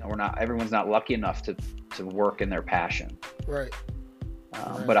for us. You know, everyone's not lucky enough to work in their passion. Right.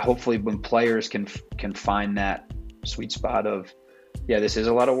 But hopefully, when players can find that sweet spot of, yeah, this is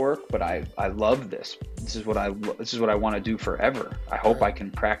a lot of work, but I love this. This is what I want to do forever. I hope I can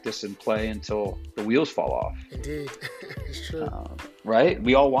practice and play until the wheels fall off. Indeed. It's true. Right?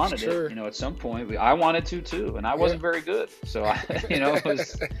 We all wanted Sure. it. You know, at some point, I wanted to too, and I wasn't very good. So, it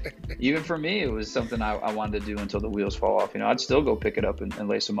was, even for me, it was something I wanted to do until the wheels fall off. You know, I'd still go pick it up and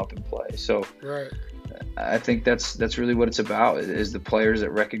lace them up and play. So, I think that's really what it's about, is the players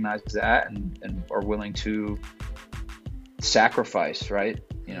that recognize that and are willing to sacrifice, right?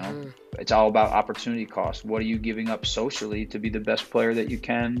 You know, it's all about opportunity cost. What are you giving up socially to be the best player that you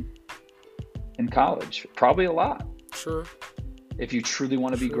can in college? Probably a lot. Sure. If you truly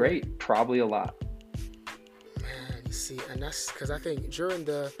want to be great, probably a lot. Man, you see, and that's because I think during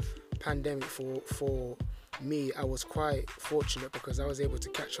the pandemic for me, I was quite fortunate because I was able to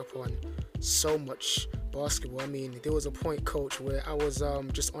catch up on so much basketball. I mean, there was a point, coach, where I was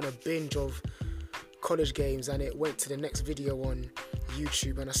just on a binge of college games, and it went to the next video on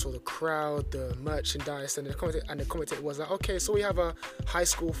YouTube, and I saw the crowd, the merchandise, and the commentator was like, okay, so we have a high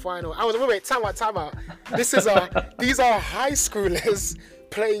school final. I was wait, time out. These are high schoolers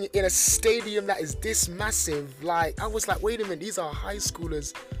playing in a stadium that is this massive. Like, I was like, wait a minute, these are high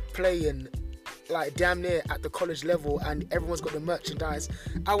schoolers playing like damn near at the college level, and everyone's got the merchandise.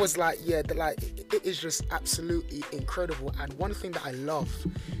 I was like, yeah, it is just absolutely incredible. And one thing that I love,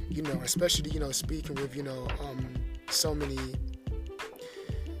 especially speaking with so many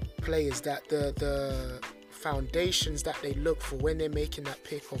players, that the foundations that they look for when they're making that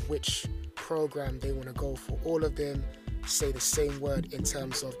pick of which program they want to go for, all of them say the same word in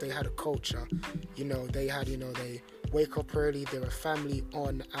terms of they had a culture. They wake up early, they're a family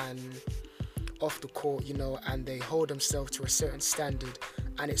on and off the court, and they hold themselves to a certain standard,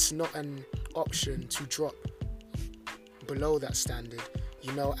 and it's not an option to drop below that standard,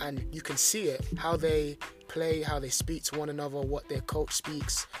 and you can see it, how they play, how they speak to one another, what their coach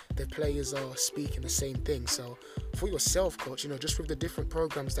speaks, their players are speaking the same thing. So for yourself, coach, just with the different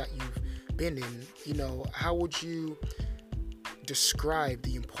programs that you've been in, how would you describe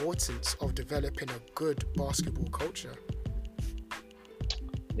the importance of developing a good basketball culture?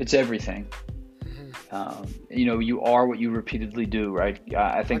 It's everything. You are what you repeatedly do, right?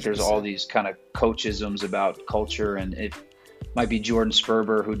 I think 100%. There's all these kind of coachisms about culture, and it might be Jordan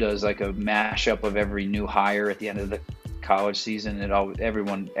Sperber who does like a mashup of every new hire at the end of the college season.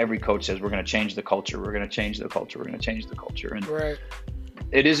 Every coach says, we're going to change the culture. We're going to change the culture. We're going to change the culture. And right.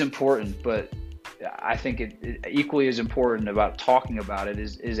 It is important, but I think it equally as important about talking about it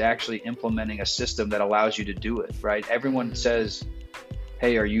is actually implementing a system that allows you to do it, right? Everyone says,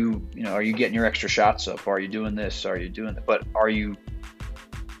 hey, are you getting your extra shots up? Are you doing this? Are you doing that? But are you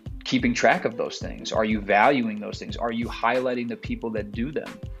keeping track of those things? Are you valuing those things? Are you highlighting the people that do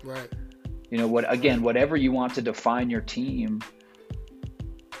them? Right. Whatever you want to define your team,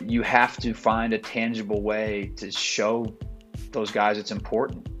 you have to find a tangible way to show those guys it's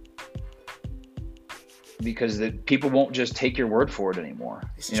important. Because the people won't just take your word for it anymore.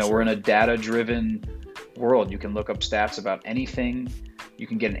 We're in a data-driven world. You can look up stats about anything. You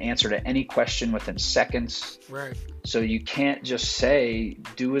can get an answer to any question within seconds. Right. So you can't just say,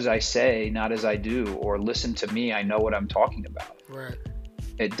 do as I say, not as I do, or listen to me, I know what I'm talking about. Right.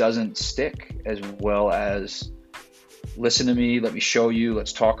 It doesn't stick as well as listen to me, let me show you,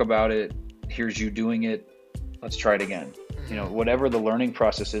 let's talk about it, here's you doing it, let's try it again. Mm-hmm. Whatever the learning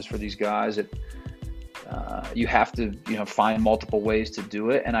process is for these guys, you have to find multiple ways to do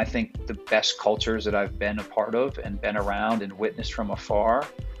it. And I think the best cultures that I've been a part of and been around and witnessed from afar,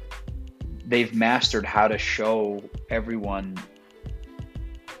 they've mastered how to show everyone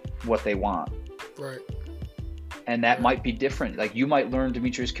what they want. Right. And that might be different. Like, you might learn,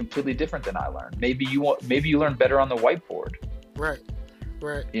 Demetrius, completely different than I learned. Maybe you learn better on the whiteboard. Right.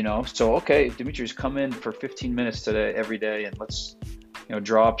 So okay, Demetrius, come in for 15 minutes today every day, and let's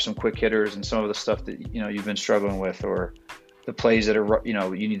draw up some quick hitters and some of the stuff that you've been struggling with, or the plays that are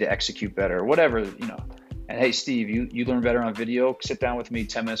you need to execute better, or whatever. And hey, Steve, you learn better on video. Sit down with me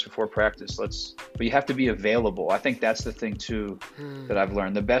 10 minutes before practice. But you have to be available. I think that's the thing too that I've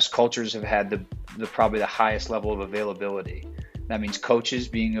learned. The best cultures have had the probably the highest level of availability. That means coaches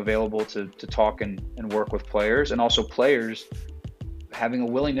being available to talk and work with players, and also players having a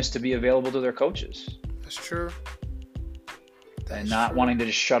willingness to be available to their coaches. That's true. And not wanting to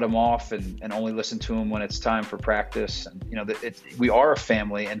just shut them off and only listen to them when it's time for practice. And we are a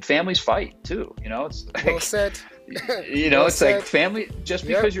family, and families fight too. It's like, well said. It's said. Like family. Just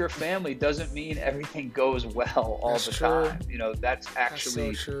because you're a family doesn't mean everything goes well all the time. That's actually.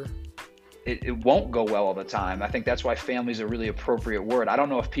 That's so true. It won't go well all the time. I think that's why family is a really appropriate word. I don't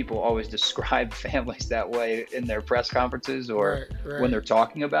know if people always describe families that way in their press conferences or when they're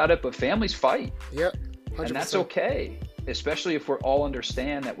talking about it, but families fight. Yep. 100%. And that's okay. Especially if we're all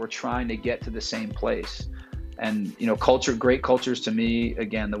understand that we're trying to get to the same place. And, great cultures to me,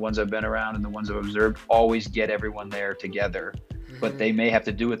 again, the ones I've been around and the ones I've observed, always get everyone there together, but they may have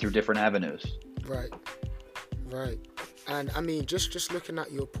to do it through different avenues. Right. And I mean, just looking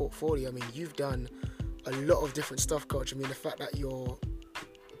at your portfolio, you've done a lot of different stuff, coach. The fact that you're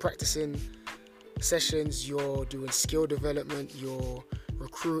practicing sessions, you're doing skill development, you're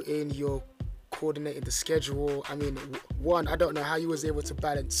recruiting, you're coordinated the schedule. I don't know how you was able to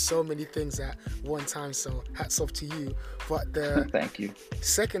balance so many things at one time, so hats off to you. But the thank you.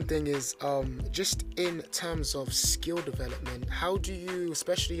 Second thing is just in terms of skill development, how do you,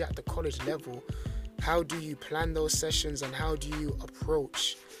 especially at the college level, how do you plan those sessions, and how do you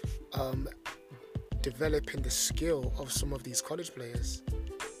approach developing the skill of some of these college players?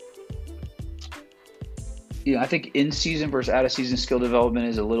 I think in season versus out of season skill development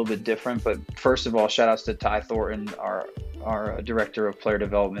is a little bit different. But first of all, shout outs to Ty Thornton, our director of player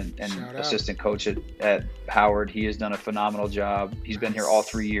development and Shout out. assistant coach at Howard. He has done a phenomenal job. He's been here all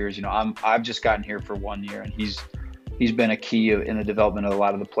 3 years. I've just gotten here for 1 year, and he's been a key in the development of a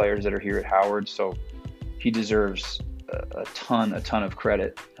lot of the players that are here at Howard. So he deserves a ton of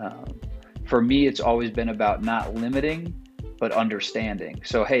credit. For me, it's always been about not limiting, but understanding.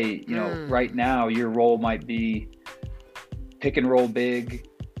 So, hey, right now your role might be pick and roll big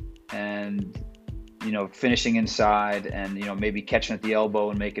and, finishing inside and, maybe catching at the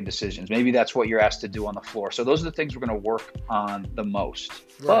elbow and making decisions. Maybe that's what you're asked to do on the floor. So those are the things we're going to work on the most.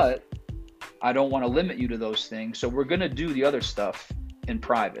 Right. But I don't want to limit you to those things. So we're going to do the other stuff in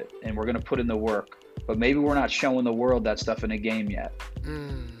private and we're going to put in the work. But maybe we're not showing the world that stuff in a game yet.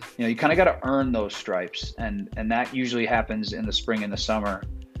 You kind of got to earn those stripes. And that usually happens in the spring and the summer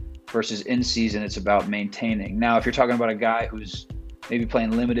versus in season. It's about maintaining. Now, if you're talking about a guy who's maybe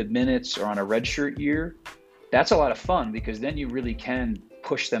playing limited minutes or on a redshirt year, that's a lot of fun because then you really can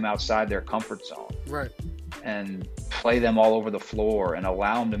push them outside their comfort zone. Right. And play them all over the floor and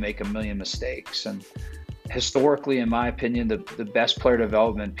allow them to make a million mistakes. And historically, in my opinion, the best player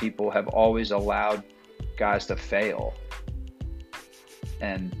development people have always allowed guys to fail.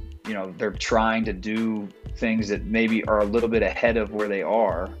 And, they're trying to do things that maybe are a little bit ahead of where they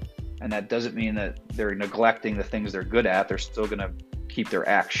are. And that doesn't mean that they're neglecting the things they're good at. They're still going to keep their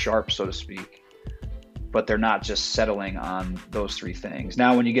act sharp, so to speak. But they're not just settling on those three things.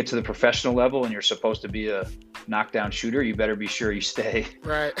 Now, when you get to the professional level and you're supposed to be a knockdown shooter, you better be sure you stay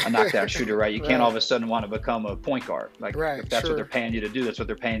a knockdown shooter, right? You can't all of a sudden want to become a point guard. Like, if that's what they're paying you to do, that's what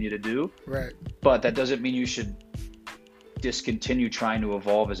they're paying you to do. Right. But that doesn't mean you should discontinue trying to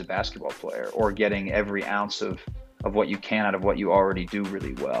evolve as a basketball player or getting every ounce of what you can out of what you already do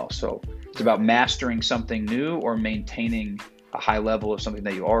really well. So it's about mastering something new or maintaining a high level of something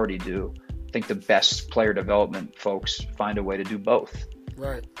that you already do. I think the best player development folks find a way to do both.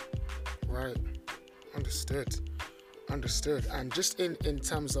 Right. Understood. And just in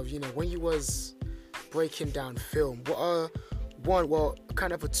terms of, when you was breaking down film,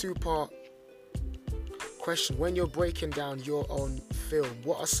 kind of a two-part question. When you're breaking down your own film,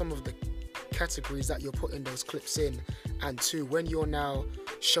 what are some of the categories that you're putting those clips in? And two, when you're now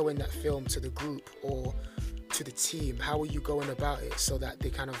showing that film to the group or to the team, how are you going about it so that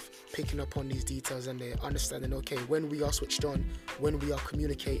they're kind of picking up on these details and they're understanding, okay, when we are switched on, when we are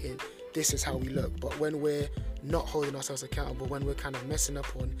communicating, this is how we look. But when we're not holding ourselves accountable, when we're kind of messing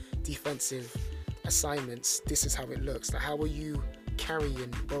up on defensive assignments, this is how it looks. Like, how are you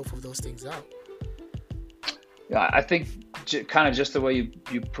carrying both of those things out? Yeah, I think kind of just the way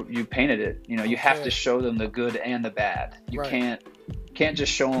you painted it. You have to show them the good and the bad. You can't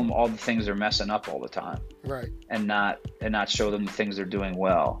just show them all the things they're messing up all the time, right? And not show them the things they're doing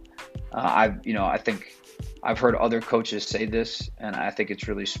well. I think I've heard other coaches say this, and I think it's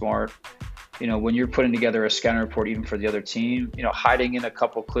really smart. When you're putting together a scouting report, even for the other team, hiding in a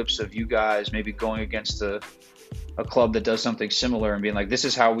couple clips of you guys maybe going against a club that does something similar and being like, this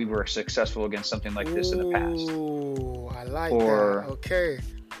is how we were successful against something like this in the past. Ooh, I like that. Okay.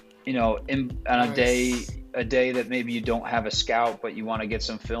 On a day that maybe you don't have a scout, but you want to get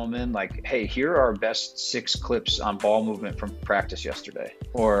some film in, like, hey, here are our best 6 clips on ball movement from practice yesterday.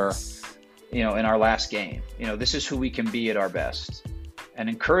 Or, in our last game, this is who we can be at our best. And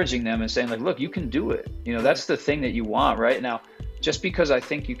encouraging them and saying, like, look, you can do it. That's the thing that you want right now. Just because I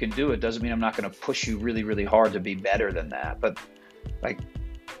think you can do it doesn't mean I'm not going to push you really, really hard to be better than that. But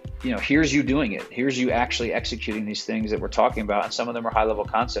here's you doing it. Here's you actually executing these things that we're talking about. And some of them are high level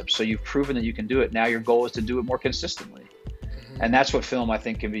concepts. So you've proven that you can do it. Now your goal is to do it more consistently. Mm-hmm. And that's what film, I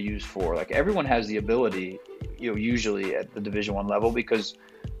think, can be used for. Like, everyone has the ability, usually at the Division I level, because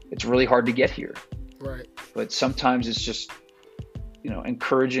it's really hard to get here. Right. But sometimes it's just,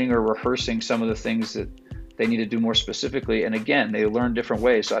 encouraging or rehearsing some of the things that they need to do more specifically. And again, they learn different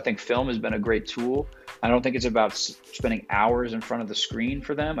ways. So I think film has been a great tool. I don't think it's about spending hours in front of the screen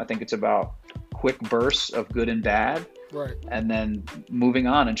for them. I think it's about quick bursts of good and bad. Right. And then moving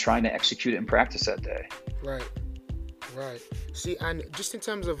on and trying to execute it in practice that day. Right. See, and just in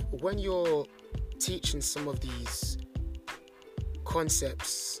terms of when you're teaching some of these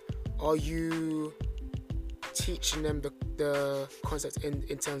concepts, are you teaching them the concepts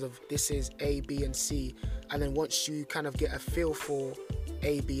in terms of this is A, B, and C, and then once you kind of get a feel for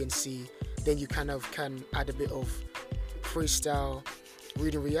A, B, and C, then you kind of can add a bit of freestyle,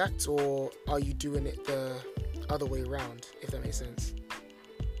 read and react, or are you doing it the other way around, if that makes sense?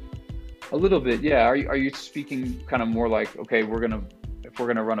 A little bit, yeah. Are you speaking kind of more like, okay, if we're we're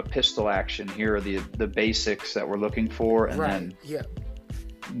going to run a pistol action, here are the basics that we're looking for. And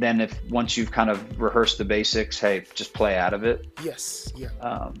then if once you've kind of rehearsed the basics, hey, just play out of it. Yes.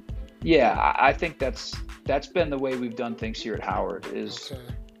 Yeah. I think that's been the way we've done things here at Howard is,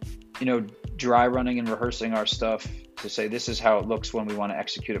 dry running and rehearsing our stuff to say, this is how it looks when we want to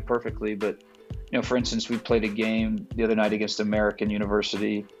execute it perfectly. But, for instance, we played a game the other night against American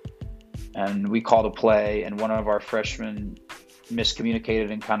University, and we called a play, and one of our freshmen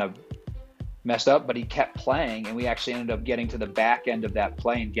miscommunicated and kind of messed up, but he kept playing, and we actually ended up getting to the back end of that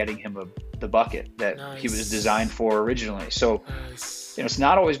play and getting him the bucket that he was designed for originally. So, it's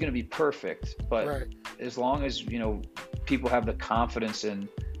not always going to be perfect, but as long as, people have the confidence in,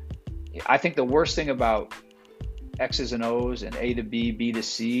 I think the worst thing about X's and O's and A to B, B to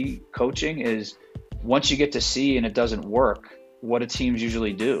C coaching is once you get to C and it doesn't work, what do teams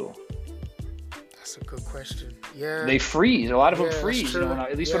usually do? That's a good question. Yeah. They freeze. A lot of them freeze. When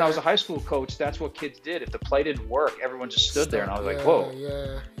I was a high school coach, that's what kids did. If the play didn't work, everyone just stood there, and I was like, whoa,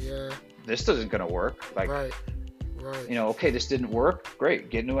 this isn't going to work. Like, okay, this didn't work. Great.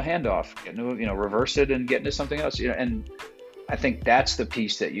 Get into a handoff, reverse it and get into something else, and I think that's the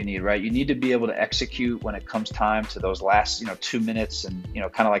piece that you need, right? You need to be able to execute when it comes time to those last, 2 minutes and,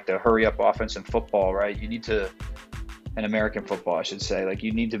 kind of like the hurry up offense in football, right? You need to, in American football, I should say, like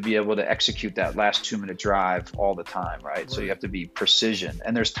you need to be able to execute that last 2-minute drive all the time, right? So you have to be precision,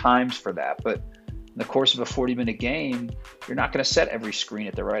 and there's times for that. But in the course of a 40-minute game, you're not going to set every screen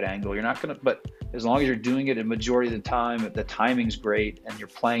at the right angle. You're not going to, but as long as you're doing it a majority of the time, the timing's great and you're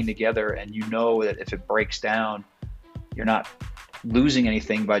playing together, and that if it breaks down, you're not losing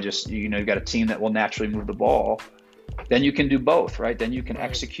anything by just, you've got a team that will naturally move the ball, then you can do both, right? Then you can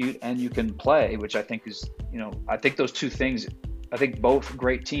execute and you can play, which I think is, I think those two things, I think both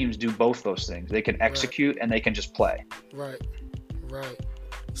great teams do both those things. They can execute and they can just play. Right.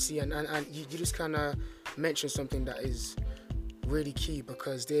 See, and you just kind of mentioned something that is really key,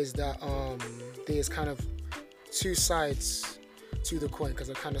 because there's kind of two sides to the coin, because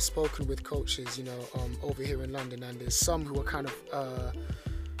I've kind of spoken with coaches, over here in London, and there's some who are kind of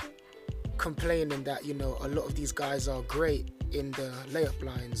complaining that, a lot of these guys are great in the layup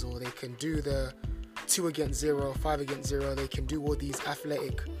lines, or they can do the 2 against 0, 5 against 0, they can do all these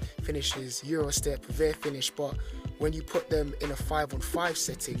athletic finishes, Euro step, their finish, but when you put them in a 5-on-5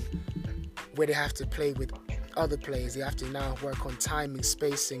 setting where they have to play with other players, they have to now work on timing,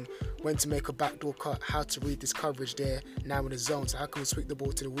 spacing, when to make a backdoor cut, how to read this coverage there, now in the zone, so how can we sweep the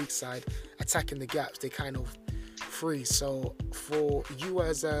ball to the weak side, attacking the gaps, they kind of freeze. So for you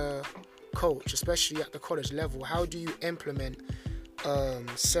as a coach, especially at the college level, how do you implement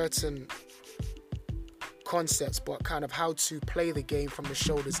certain concepts, but kind of how to play the game from the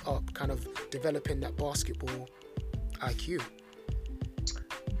shoulders up, kind of developing that basketball IQ?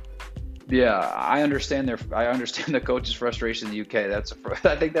 Yeah, I understand the coach's frustration in the UK.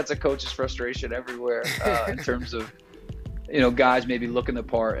 I think that's a coach's frustration everywhere in terms of, guys maybe looking the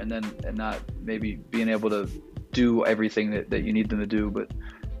part and not maybe being able to do everything that you need them to do. But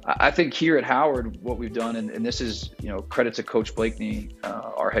I think here at Howard, what we've done, and this is, credit to Coach Blakeney,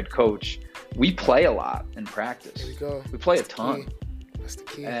 our head coach, we play a lot in practice. There we go. We play a ton. That's the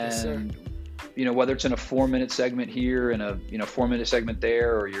key. And, yes, sir. Whether it's in a 4-minute segment here and a 4-minute segment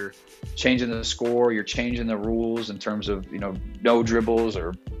there, or you're changing the score, you're changing the rules in terms of, no dribbles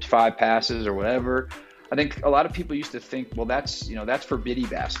or 5 passes or whatever. I think a lot of people used to think, well, that's for biddy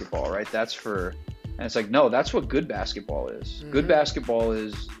basketball, right? And it's like, no, that's what good basketball is. Mm-hmm. Good basketball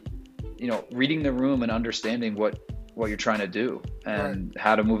is, reading the room and understanding what you're trying to do and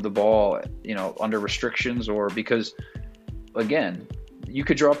how to move the ball, under restrictions, or because, again, you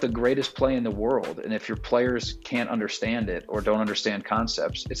could draw up the greatest play in the world, and if your players can't understand it or don't understand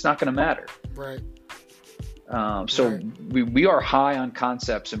concepts, it's not going to matter. Right. We are high on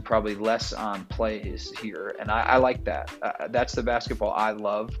concepts and probably less on plays here, and I like that. That's the basketball I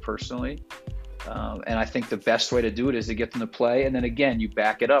love personally, and I think the best way to do it is to get them to play, and then again, you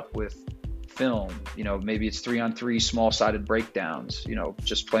back it up with film. Maybe it's 3-on-3 small-sided breakdowns.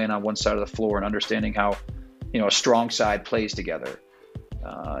 Just playing on one side of the floor and understanding how, a strong side plays together.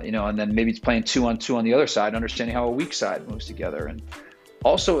 And then maybe it's playing 2-on-2 on the other side, understanding how a weak side moves together. And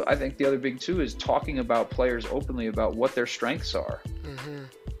also, I think the other big too is talking about players openly about what their strengths are,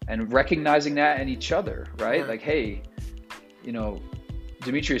 and recognizing that in each other, right? Like, hey,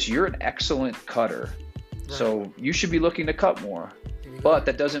 Demetrius, you're an excellent cutter, so you should be looking to cut more. But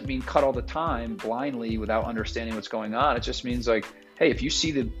that doesn't mean cut all the time blindly without understanding what's going on. It just means like, hey, if you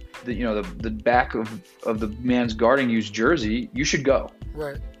see the back of the man's guarding you's jersey, you should go.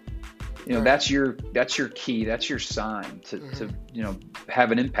 Right. You know, Right. that's your key. That's your sign to you know,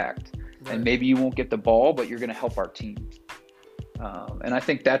 have an impact. Right. And maybe you won't get the ball, but you're going to help our team. And I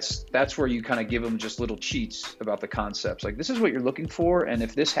think that's where you kind of give them just little cheats about the concepts. Like, this is what you're looking for, and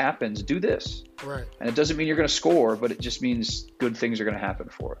if this happens, do this. Right. And it doesn't mean you're going to score, but it just means good things are going to happen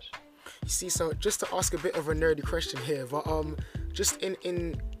for us. You see, so just to ask a bit of a nerdy question here, but just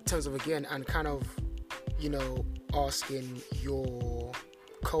in terms of, again, and kind of, you know, asking your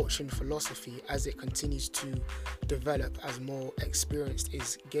coaching philosophy as it continues to develop, as more experience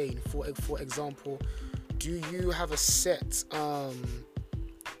is gained. For example, do you have a set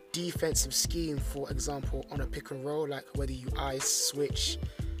defensive scheme, for example, on a pick and roll, like whether you ice, switch,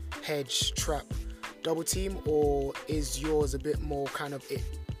 hedge, trap, double team, or is yours a bit more kind of, it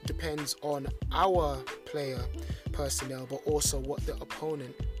depends on our player personnel, but also what the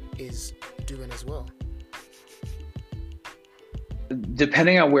opponent is doing as well?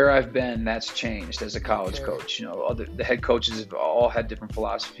 Depending on where I've been, that's changed as a college coach. You know, the head coaches have all had different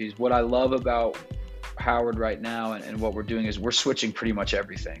philosophies. What I love about Howard right now and what we're doing is we're switching pretty much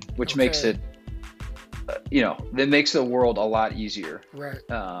everything, which makes it, you know, that makes the world a lot easier,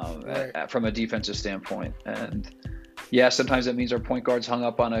 from a defensive standpoint. And yeah, sometimes that means our point guard's hung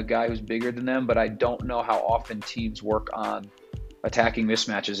up on a guy who's bigger than them, but I don't know how often teams work on attacking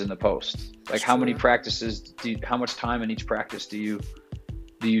mismatches in the post. Like, how many practices how much time in each practice do you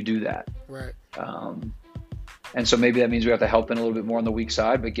do that? Right. And so maybe that means we have to help in a little bit more on the weak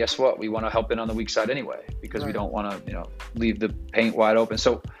side, but guess what? We want to help in on the weak side anyway, because we don't want to, you know, leave the paint wide open.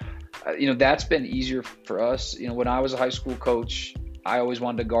 So, you know, that's been easier for us. You know, when I was a high school coach, I always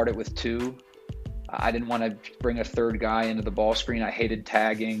wanted to guard it with two. I didn't want to bring a third guy into the ball screen. I hated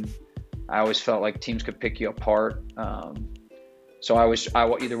tagging. I always felt like teams could pick you apart. So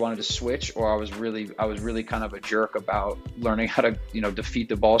I either wanted to switch, or I was really kind of a jerk about learning how to, you know, defeat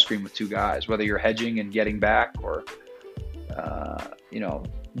the ball screen with two guys, whether you're hedging and getting back, or, you know,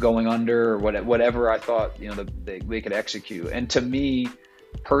 going under, or whatever I thought, you know, they could execute. And to me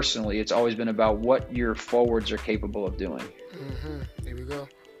personally, it's always been about what your forwards are capable of doing. There we go.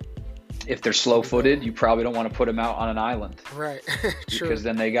 If they're slow-footed, you probably don't want to put them out on an island. Right. Because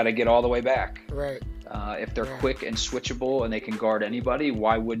then they got to get all the way back. Right. If they're quick and switchable and they can guard anybody,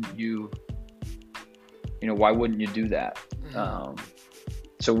 why wouldn't you do that?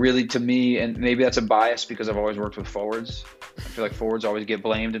 So really, to me, and maybe that's a bias because I've always worked with forwards. I feel like forwards always get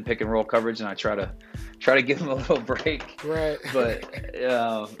blamed in pick and roll coverage, and I try to give them a little break. Right. But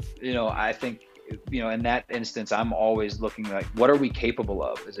you know, I think, you know, in that instance, I'm always looking like, what are we capable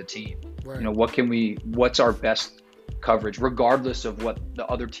of as a team? Right. You know, what's our best coverage, regardless of what the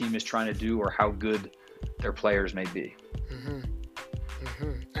other team is trying to do or how good their players may be.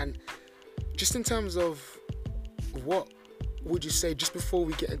 And just in terms of, what would you say, just before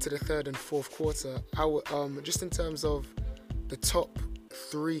we get into the third and fourth quarter, just in terms of the top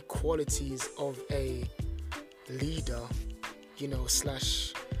three qualities of a leader, you know,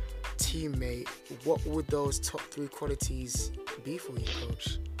 slash teammate, what would those top three qualities be for you,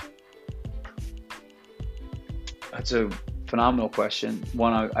 Coach? That's a phenomenal question.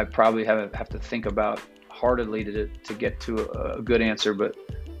 One I probably have to think about heartedly to get to a good answer, but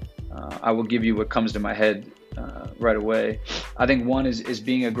I will give you what comes to my head right away. I think one is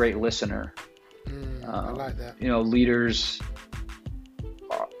being a great listener. I like that. You know, leaders,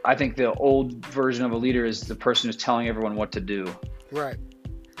 I think the old version of a leader is the person who's telling everyone what to do. Right.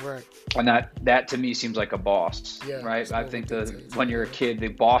 And that to me seems like a boss, right? I think when you're a kid, the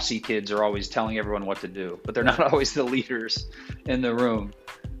bossy kids are always telling everyone what to do, but they're not always the leaders in the room.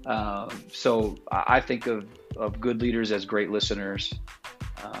 So I think of good leaders as great listeners.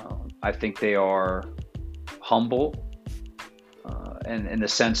 I think they are humble, and in the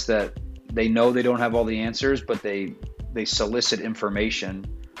sense that they know they don't have all the answers, but they solicit information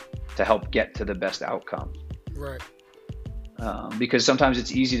to help get to the best outcome. Right. Because sometimes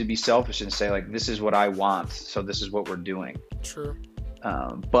it's easy to be selfish and say, like, this is what I want, so this is what we're doing. True.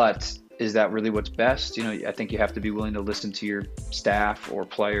 But is that really what's best? You know, I think you have to be willing to listen to your staff or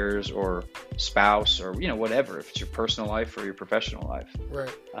players or spouse or, you know, whatever, if it's your personal life or your professional life.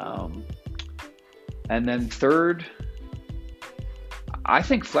 Right. And then third, I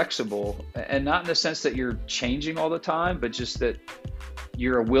think flexible, and not in the sense that you're changing all the time, but just that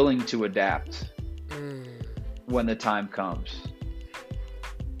you're willing to adapt when the time comes.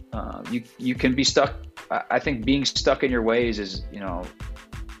 You can be stuck. I think being stuck in your ways is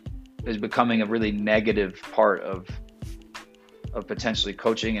becoming a really negative part of potentially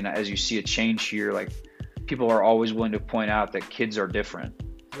coaching. And as you see a change here, like, people are always willing to point out that kids are different.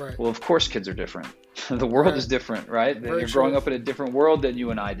 Right. Well, of course kids are different. The world is different, right? You're growing up in a different world than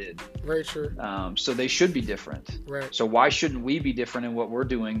you and I did. Very true. So they should be different. Right. So why shouldn't we be different in what we're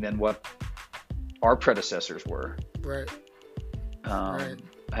doing than what our predecessors were? Right. Right.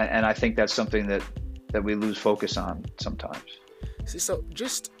 And I think that's something that we lose focus on sometimes. See, so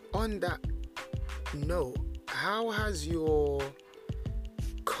just on that note, how has your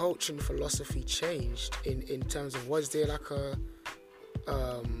coaching philosophy changed in terms of, was there like a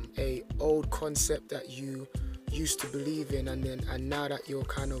old concept that you used to believe in, and now that you're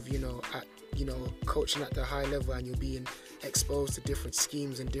kind of coaching at the high level and you're being exposed to different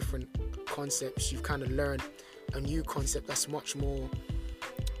schemes and different concepts, you've kind of learned a new concept that's much more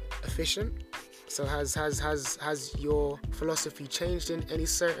efficient? So has your philosophy changed in any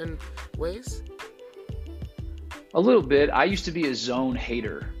certain ways? A little bit. I used to be a zone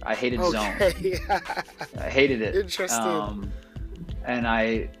hater. I hated zone. I hated it. Interesting. And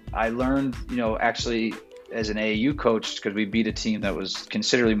I learned, actually as an AAU coach, because we beat a team that was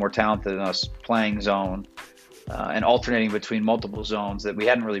considerably more talented than us, playing zone and alternating between multiple zones that we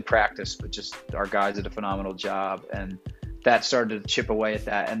hadn't really practiced, but just our guys did a phenomenal job. And that started to chip away at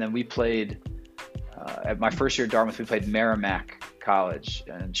that. And then we played, at my first year at Dartmouth, we played Merrimack College.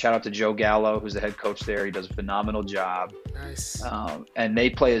 And shout out to Joe Gallo, who's the head coach there. He does a phenomenal job. Nice. And they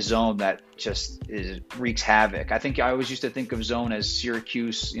play a zone that just wreaks havoc. I think I always used to think of zone as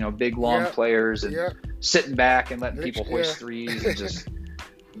Syracuse, big, long players and sitting back and letting people hoist threes and just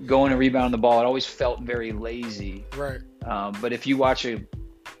going and rebounding the ball. It always felt very lazy. Right. But if you watch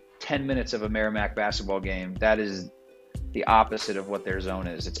 10 minutes of a Merrimack basketball game, that is the opposite of what their zone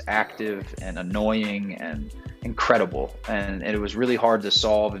is. It's active and annoying and incredible. And it was really hard to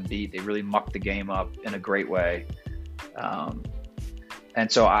solve and beat. They really mucked the game up in a great way. And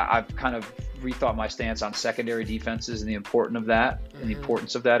so I've kind of rethought my stance on secondary defenses and the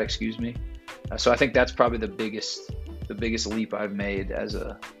importance of that, excuse me. So I think that's probably the biggest leap I've made as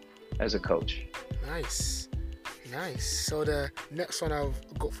a coach. Nice. So the next one I've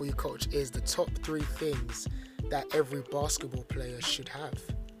got for you, Coach, is the top 3 things that every basketball player should have.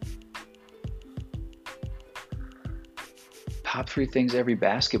 Top 3 things every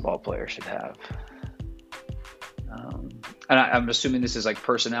basketball player should have. And I'm assuming this is like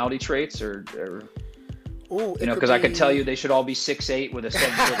personality traits or because I could tell you they should all be 6'8" with a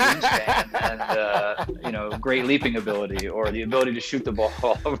 7-foot wingspan and great leaping ability or the ability to shoot the ball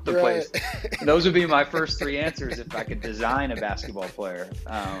all over the place. Those would be my first 3 answers if I could design a basketball player.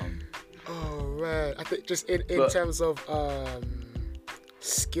 I think just in terms of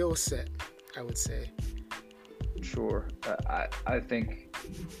skill set, I would say. Sure. I think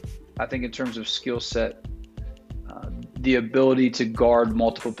in terms of skill set, the ability to guard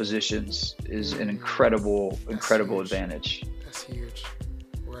multiple positions is an incredible advantage. That's huge.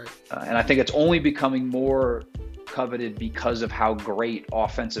 Right. And I think it's only becoming more coveted because of how great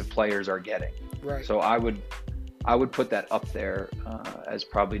offensive players are getting. Right. So I would put that up there as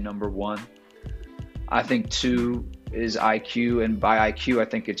probably number 1. I think 2 is IQ, and by IQ, I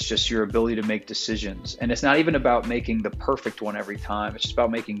think it's just your ability to make decisions. And it's not even about making the perfect one every time. It's just about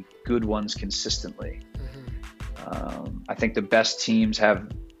making good ones consistently. I think the best teams have,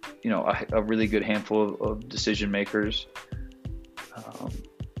 a really good handful of decision makers.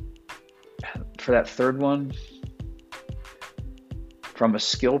 For that third one, from a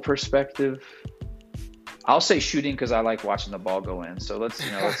skill perspective, I'll say shooting because I like watching the ball go in. So let's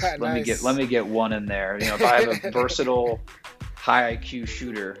Nice. let me get 1 in there. If I have a versatile, high IQ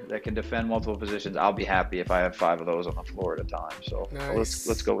shooter that can defend multiple positions, I'll be happy if I have 5 of those on the floor at a time. So nice.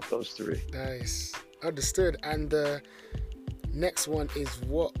 let's go with those 3. Nice, understood. And the next one is,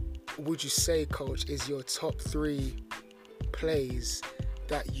 what would you say, Coach, is your top 3 plays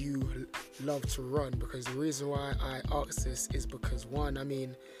that you love to run? Because the reason why I asked this is because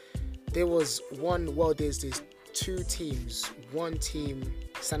there's 2 teams. One team,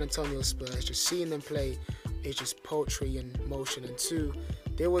 San Antonio Spurs, just seeing them play is just poetry in motion. And 2,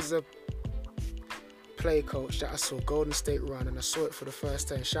 there was a play, Coach, that I saw Golden State run, and I saw it for the first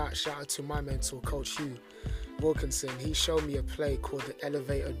time. Shout out to my mentor, Coach Hugh Wilkinson. He showed me a play called the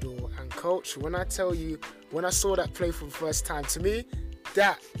elevator door. And Coach, when I tell you, when I saw that play for the first time, to me,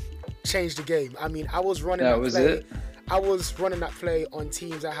 that changed the game. I was running that play. I was running that play on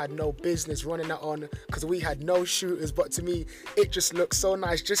teams I had no business running that on because we had no shooters. But to me, it just looked so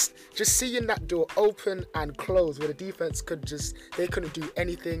nice. Just seeing that door open and close where the defense they couldn't do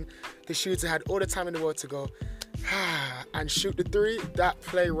anything. The shooter had all the time in the world to go and shoot the 3. That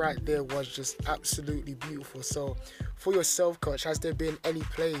play right there was just absolutely beautiful. So for yourself, Coach, has there been any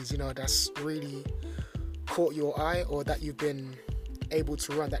plays, that's really caught your eye or that you've been able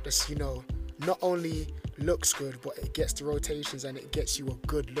to run that just, not only looks good, but it gets the rotations and it gets you a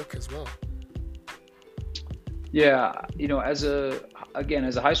good look as well. Yeah, as a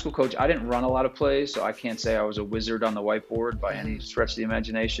high school coach, I didn't run a lot of plays, so I can't say I was a wizard on the whiteboard by any stretch of the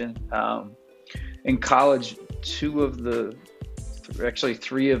imagination. In college, three of the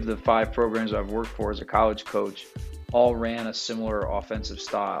five programs I've worked for as a college coach all ran a similar offensive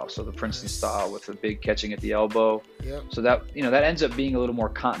style. So the Princeton style with the big catching at the elbow. Yep. So that ends up being a little more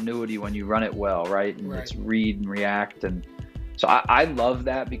continuity when you run it well, right? And it's read and react. And so I love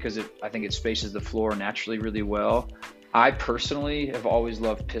that because I think it spaces the floor naturally really well. I personally have always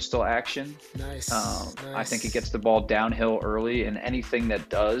loved pistol action. Nice. I think it gets the ball downhill early, and anything that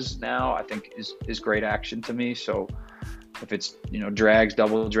does now I think is great action to me. So if it's drags,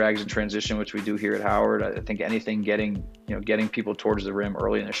 double drags in transition, which we do here at Howard, I think anything getting people towards the rim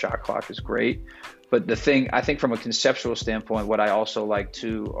early in the shot clock is great. But the thing I think from a conceptual standpoint, what I also like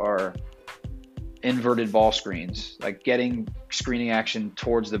too are inverted ball screens, like getting screening action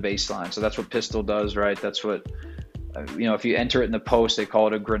towards the baseline. So that's what pistol does, right? That's what if you enter it in the post, they call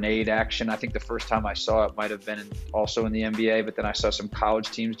it a grenade action. I think the first time I saw it might have been also in the NBA, but then I saw some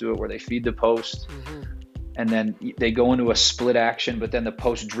college teams do it where they feed the post. And then they go into a split action, but then the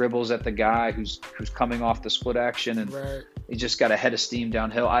post dribbles at the guy who's coming off the split action, and he just got a head of steam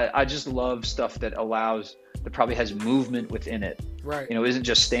downhill. I just love stuff that probably has movement within it. Right. Isn't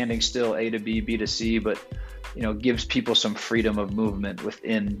just standing still, A to B, B to C, but gives people some freedom of movement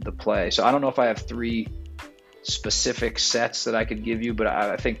within the play. So I don't know if I have three specific sets that I could give you, but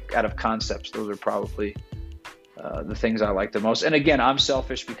I think out of concepts, those are probably the things I like the most. And again, I'm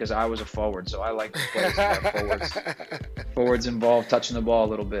selfish because I was a forward, so I like the plays that have forwards involved touching the ball a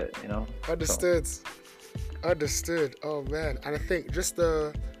little bit, Understood. Oh man. And I think just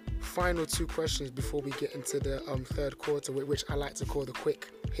the final two questions before we get into the third quarter, which I like to call the quick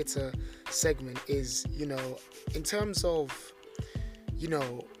hitter segment, is in terms of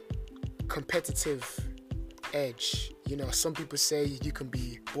competitive edge, some people say you can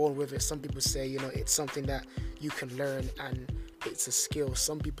be born with it, some people say it's something that you can learn and it's a skill,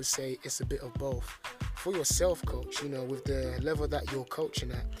 some people say it's a bit of both. For yourself, coach, with the level that you're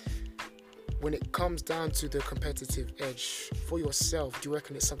coaching at, when it comes down to the competitive edge for yourself, do you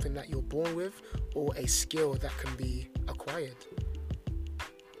reckon it's something that you're born with or a skill that can be acquired?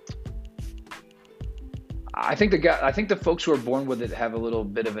 I think the folks who are born with it have a little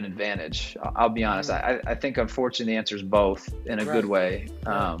bit of an advantage. I'll be honest. I think unfortunately the answer is both in a good way.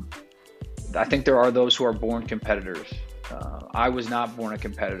 I think there are those who are born competitors. I was not born a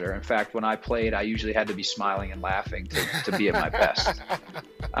competitor. In fact, when I played, I usually had to be smiling and laughing to be at my best.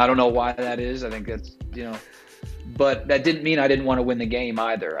 I don't know why that is. I think that's, but that didn't mean I didn't want to win the game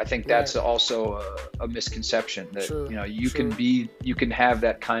either. I think that's also a misconception that, you can have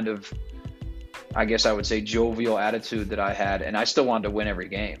that kind of, I guess I would say, jovial attitude that I had, and I still wanted to win every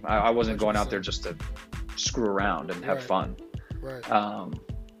game. I wasn't 100%. Going out there just to screw around and have fun. Right.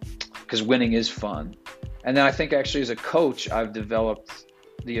 Because winning is fun. And then I think actually as a coach, I've developed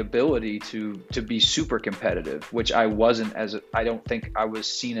the ability to be super competitive, which I wasn't I don't think I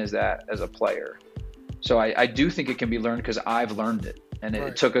was seen as that as a player. So I do think it can be learned because I've learned it. And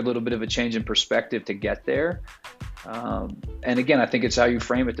it took a little bit of a change in perspective to get there. And again, I think it's how you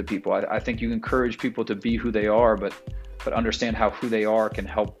frame it to people. I think you encourage people to be who they are, but understand how who they are can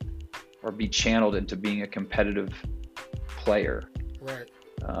help or be channeled into being a competitive player. Right.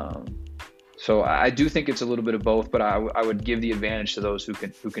 So I do think it's a little bit of both, but I would give the advantage to those who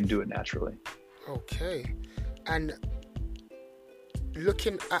can do it naturally. Okay. And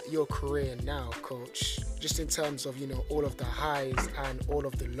looking at your career now, coach, just in terms of, all of the highs and all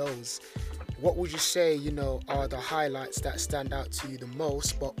of the lows, what would you say, are the highlights that stand out to you the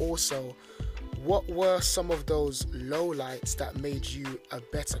most, but also what were some of those lowlights that made you a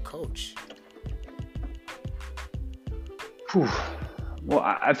better coach? Well,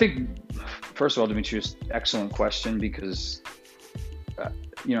 I think, first of all, Demetrius, excellent question, because,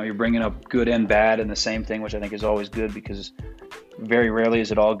 you're bringing up good and bad in the same thing, which I think is always good, because very rarely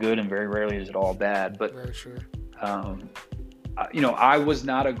is it all good and very rarely is it all bad. But, very true. I was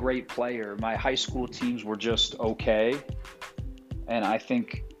not a great player. My high school teams were just okay. And I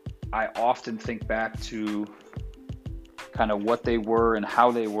think I often think back to kind of what they were and how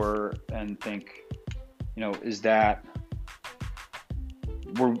they were and think, was that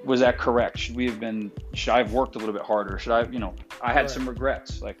correct? Should I have worked a little bit harder? Should I, I had some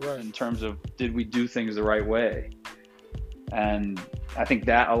regrets, in terms of, did we do things the right way? And I think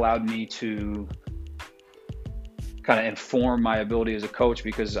that allowed me to kind of inform my ability as a coach,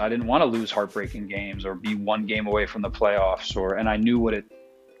 because I didn't want to lose heartbreaking games or be one game away from the playoffs, and I knew what it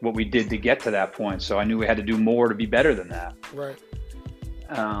what we did to get to that point. So I knew we had to do more to be better than that. Right.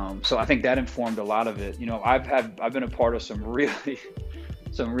 So I think that informed a lot of it. I've been a part of some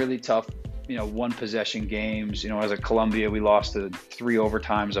really tough, one possession games. As at Columbia, we lost to 3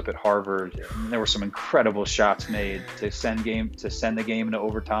 overtimes up at Harvard. And there were some incredible shots made to send the game into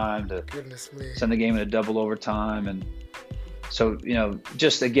overtime, to send the game into double overtime. And so,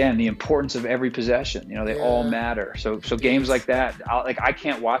 just again, the importance of every possession, they all matter. So games like that, I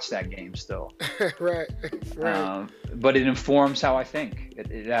can't watch that game still. Right. But it informs how I think.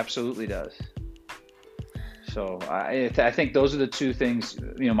 It absolutely does. So I think those are the two things.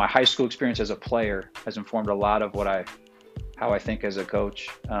 My high school experience as a player has informed a lot of how I think as a coach.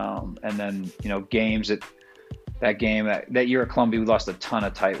 And then games that year at Columbia, we lost a ton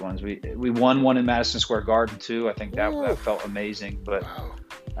of tight ones. We won one in Madison Square Garden too. I think that felt amazing. But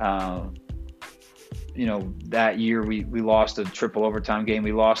that year we lost a triple overtime game.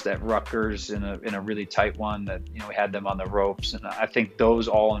 We lost at Rutgers in a really tight one that we had them on the ropes. And I think those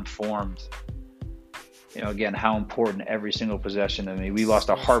all informed. Again, how important every single possession to me. We lost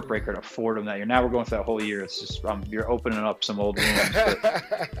a heartbreaker to Fordham that year. Now we're going through that whole year. It's just you're opening up some old wounds.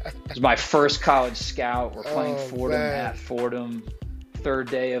 It was my first college scout. We're playing Fordham at Fordham,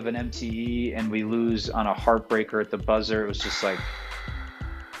 third day of an MTE, and we lose on a heartbreaker at the buzzer. It was just like,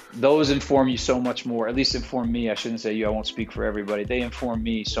 those inform you so much more. At least inform me. I shouldn't say you. I won't speak for everybody. They inform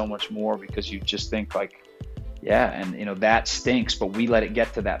me so much more because you just think like, yeah, and that stinks, but we let it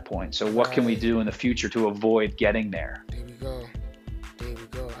get to that point. So what can we do in the future to avoid getting there? There we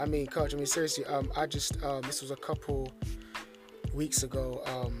go. I mean, Coach, seriously, I just, this was a couple weeks ago,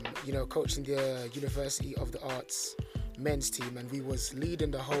 coaching the University of the Arts men's team, and we was leading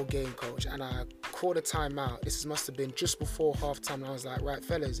the whole game, Coach, and I called a timeout. This must have been just before halftime, and I was like, right,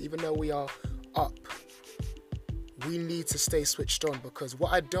 fellas, even though we are up, we need to stay switched on, because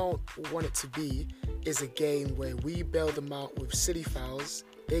what I don't want it to be is a game where we bail them out with silly fouls,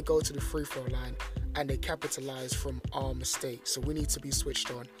 they go to the free throw line, and they capitalize from our mistakes. So we need to be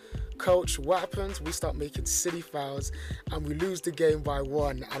switched on. Coach, what happens? We start making silly fouls, and we lose the game by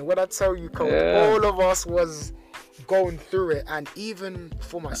 1. And when I tell you, Coach, all of us was going through it. And even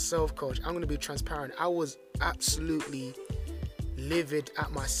for myself, Coach, I'm going to be transparent. I was absolutely livid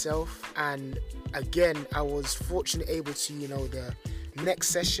at myself. And again, I was fortunately able to, the next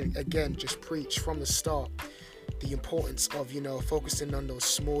session, again, just preach from the start the importance of, focusing on those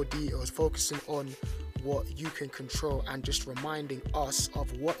small details, focusing on what you can control, and just reminding us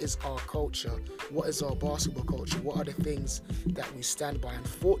of what is our culture, what is our basketball culture, what are the things that we stand by.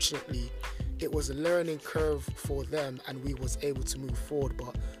 Unfortunately, it was a learning curve for them, and we was able to move forward.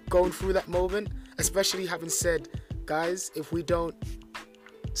 But going through that moment, especially having said, guys, if we don't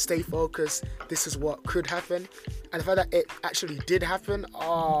stay focused, this is what could happen. And the fact that it actually did happen,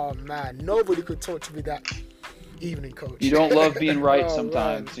 oh man, nobody could talk to me that evening, Coach. You don't love being right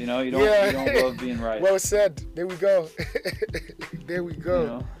sometimes, you don't love being right. Well said. There we go. There we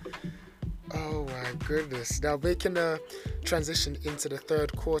go. Oh my goodness. Now making a transition into the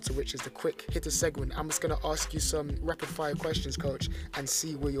third quarter, which is the quick hitter segment, I'm just going to ask you some rapid fire questions, Coach, and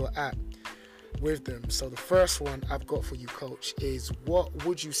see where you're at with them. So the first one I've got for you, Coach, is what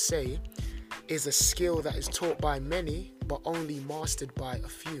would you say is a skill that is taught by many but only mastered by a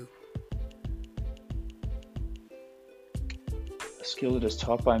few? A skill that is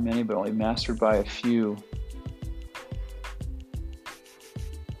taught by many but only mastered by a few.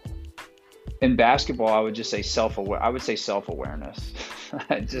 In basketball, I would just say self-awareness.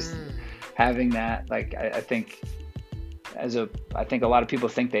 Just having that, I think a lot of people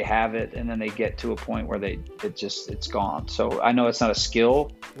think they have it, and then they get to a point where it's gone. So I know it's not a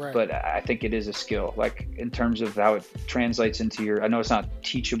skill, right, but I think it is a skill. In terms of how it translates into I know it's not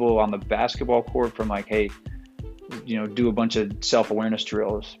teachable on the basketball court from hey, do a bunch of self-awareness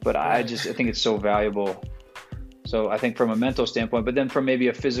drills, but I think it's so valuable. So I think from a mental standpoint, but then from maybe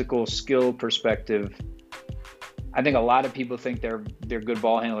a physical skill perspective, I think a lot of people think they're good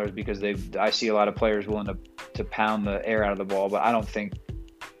ball handlers because I see a lot of players willing to pound the air out of the ball, but I think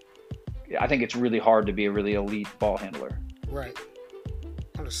it's really hard to be a really elite ball handler. Right.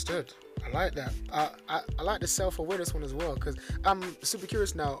 Understood. I like that. I like the self-awareness one as well, because I'm super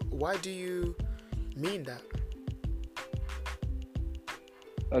curious now. Why do you mean that?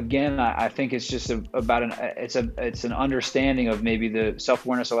 Again, I think it's just about it's an understanding of, maybe the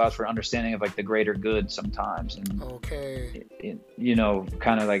self-awareness allows for understanding of the greater good sometimes, and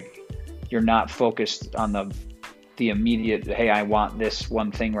kind of you're not focused on the immediate, hey, I want this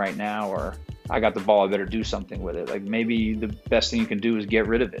one thing right now, or I got the ball, I better do something with it. Maybe the best thing you can do is get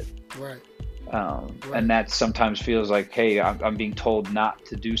rid of it. Right. And that sometimes feels like, hey, I'm being told not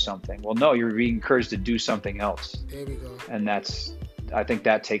to do something. Well, no, you're being encouraged to do something else. There we go. And I think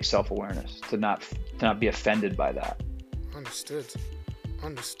that takes self-awareness to not be offended by that. Understood.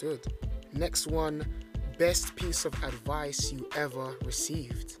 Next one, best piece of advice you ever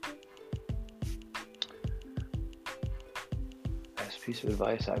received. Best piece of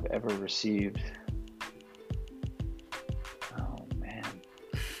advice I've ever received. Oh man.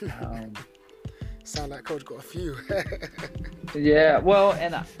 Sound like Coach got a few. Yeah, well,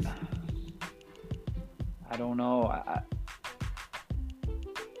 and I don't know. I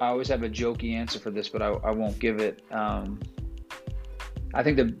always have a jokey answer for this, but I won't give it. I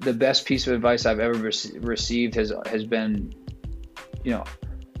think the best piece of advice I've ever received has been,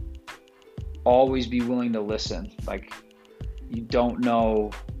 always be willing to listen. Like, you don't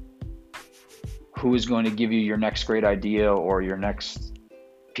know who is going to give you your next great idea or your next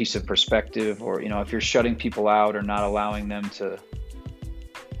piece of perspective, or if you're shutting people out or not allowing them to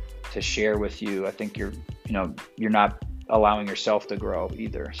share with you, I think you're not allowing yourself to grow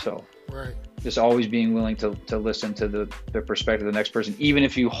either. So right. Just always being willing to listen to the perspective of the next person, even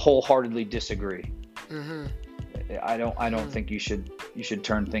if you wholeheartedly disagree. Mm-hmm. I don't think you should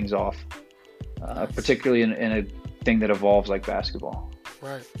turn things off, particularly in a thing that evolves like basketball.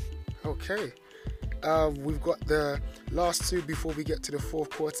 Right. Okay. We've got the last two before we get to the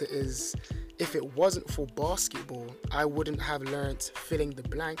fourth quarter. Is, if it wasn't for basketball, I wouldn't have learned filling the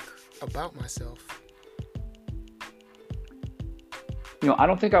blank about myself. I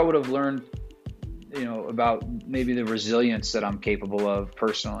don't think I would have learned, about maybe the resilience that I'm capable of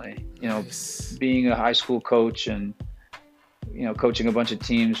personally. Nice. Being a high school coach and, coaching a bunch of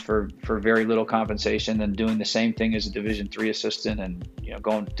teams for very little compensation, then doing the same thing as a Division III assistant, and,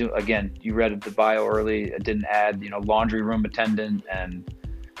 going to, again, you read the bio early, it didn't add, laundry room attendant and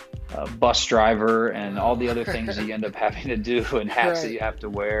bus driver and all the other things that you end up having to do, and hats that you have to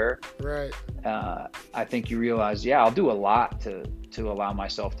wear. Right. I think you realize, I'll do a lot to allow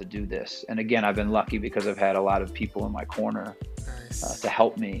myself to do this. And again, I've been lucky because I've had a lot of people in my corner to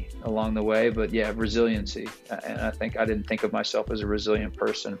help me along the way. But resiliency. And I think I didn't think of myself as a resilient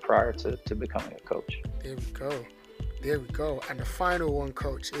person prior to becoming a coach. There we go. And the final one,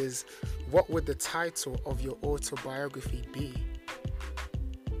 Coach, is, what would the title of your autobiography be?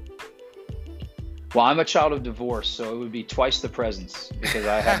 Well, I'm a child of divorce, so it would be Twice the Presents, because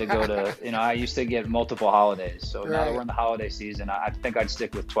I had to go to, I used to get multiple holidays. So now that we're in the holiday season, I think I'd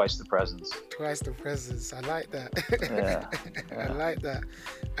stick with Twice the Presents. Twice the Presents. I like that. Yeah. I like that.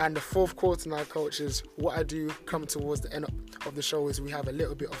 And the fourth quarter now, Coach, is what I do coming towards the end of the show is we have a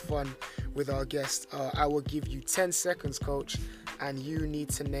little bit of fun with our guest. I will give you 10 seconds, Coach, and you need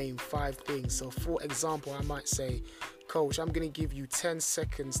to name 5 things. So, for example, I might say, Coach, I'm going to give you 10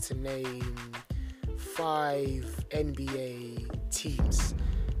 seconds to name 5 NBA teams,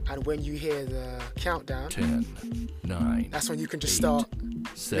 and when you hear the countdown, 10, 9, that's when you can just 8, start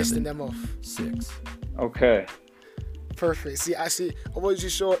 7, listing them off. 6. Okay. Perfect. See, I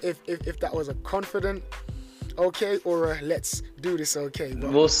wasn't sure if that was a confident okay or a let's do this okay.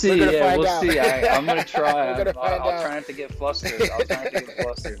 But we'll see. We'll see. I'm gonna try. I'll try not to get flustered.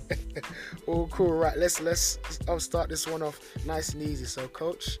 Oh, cool. Right. I'll start this one off nice and easy. So,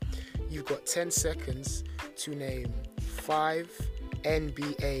 Coach, you've got 10 seconds to name 5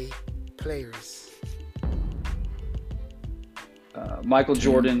 NBA players. Michael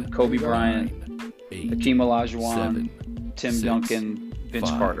Jordan, Kobe Bryant, 8, Hakeem Olajuwon, 7, Tim 6, Duncan, Vince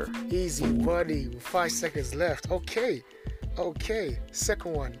 5, Carter. Easy, 4, buddy. 5 seconds left. Okay.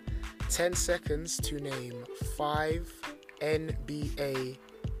 Second one. 10 seconds to name 5 NBA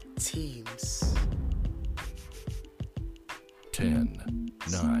teams. 10,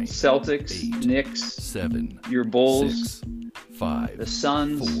 9, Celtics, 8, Knicks, 7, your Bulls, 6, 5, the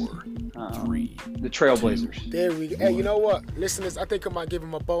Suns, 4, 3, the Trailblazers. There we go. Hey, you know what, listeners? I think I might give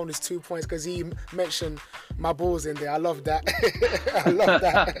him a bonus 2 points because he mentioned my Bulls in there. I love that. I love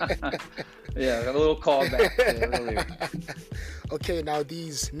that. Yeah, a little callback. Yeah, Okay, now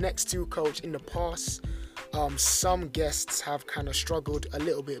these next two, Coach, in the past, some guests have kind of struggled a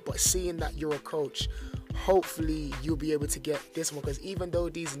little bit, but seeing that you're a coach, hopefully you'll be able to get this one, because even though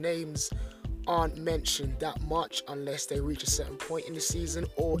these names aren't mentioned that much unless they reach a certain point in the season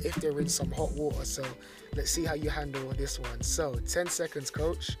or if they're in some hot water. So let's see how you handle this one. So 10 seconds,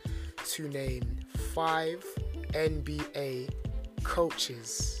 Coach, to name 5 NBA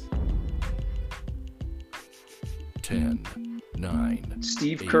coaches. 10, 9,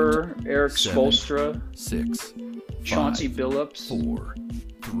 Steve 8, Kerr, Eric 7, Spoelstra, 6, Chauncey Billups, 4,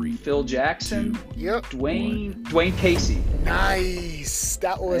 3, Phil Jackson, 2, Yep. Dwayne Casey. Nice.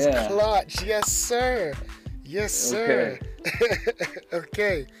 That was Yeah. clutch. Yes, sir. Yes, sir.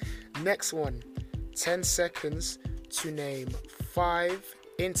 Okay. Next one. 10 seconds to name 5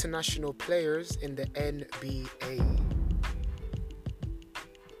 international players in the NBA.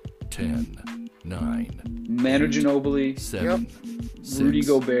 10, 9, Manu Ginobili, 7, 6, Rudy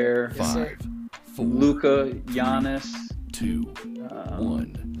Gobert, Yes, sir. 5, 4, Luka, Giannis, 2,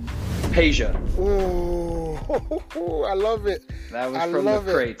 1. Peja. Ooh, I love it. That was I from the love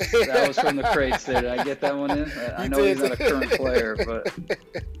it. crates. That was from the crates. Did I get that one in? I You know he's did. not a current player, but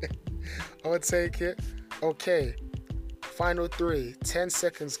I'll take it. Okay. Final 3. 10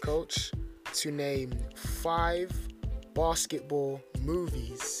 seconds, coach, to name 5 basketball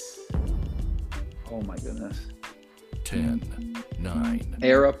movies. oh my goodness. 10, 9,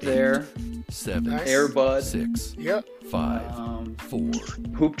 Air Up There, 7, Nice. Air Bud, 6, Yep. 5, 4,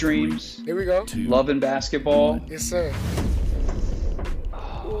 Hoop Dreams, Here we go. 2, Love and Basketball, Yes, sir.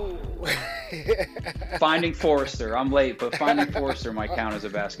 Finding Forrester. I'm late, but Finding Forrester might count as a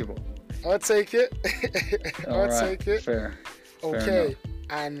basketball. I'll take it. All I'll right, take it. fair. Okay. enough.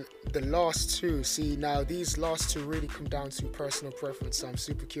 And the last 2. See, now these last 2 really come down to personal preference. So I'm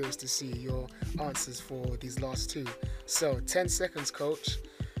super curious to see your answers for these last 2. So 10 seconds, coach,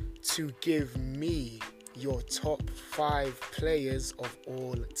 to give me your top 5 players of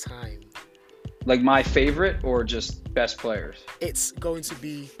all time. Like my favorite or just best players? It's going to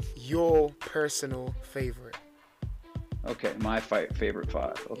be your personal favorite. Okay, my favorite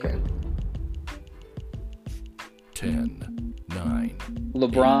 5. Okay. Yeah. 10, 9,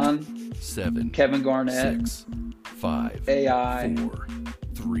 LeBron, 7, Kevin Garnett, 6, 5, AI, 4,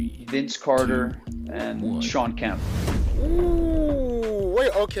 3, Vince Carter, 2, and 1. Sean Kemp. Ooh,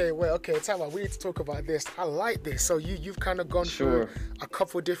 wait, okay. Time out. We need to talk about this. I like this. So you've kind of gone Sure. through a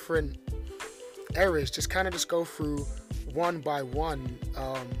couple different areas. Just go through one by one,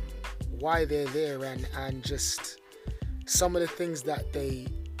 why they're there and just some of the things that they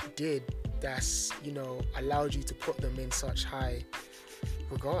did that's, allowed you to put them in such high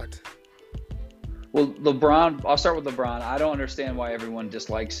regard. Well, LeBron, I'll start with LeBron. I don't understand why everyone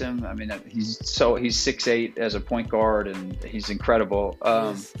dislikes him. I mean, he's 6'8" as a point guard, and he's incredible.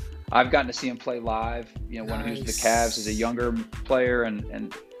 Yes. I've gotten to see him play live, when he was with the Cavs as a younger player,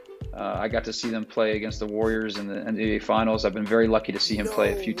 and I got to see them play against the Warriors in the NBA Finals. I've been very lucky to see him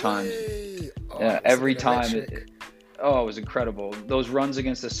play a few times. Oh, Yeah, that's every been time. electric. It was incredible. Those runs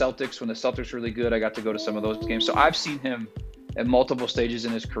against the Celtics, when the Celtics were really good, I got to go to some of those games. So I've seen him at multiple stages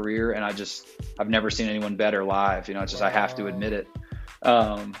in his career, and I've never seen anyone better live. It's just I have to admit it.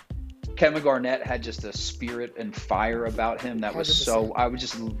 Kevin Garnett had just a spirit and fire about him that was 100%. I would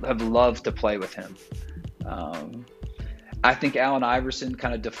just have loved to play with him. I think Allen Iverson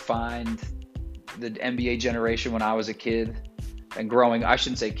kind of defined the NBA generation when I was a kid and growing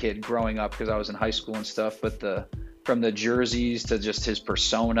up, because I was in high school and stuff, but from the jerseys to just his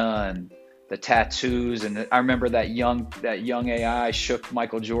persona and the tattoos, and I remember that young AI shook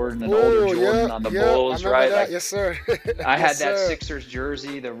Michael Jordan and older Jordan on the Bulls, right? That. Like, Yes, sir. I had Yes, that sir. Sixers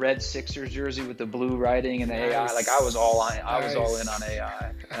jersey, the red Sixers jersey with the blue writing and the AI. Nice. Like I was all in on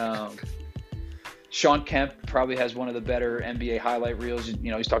AI. Sean Kemp probably has one of the better NBA highlight reels.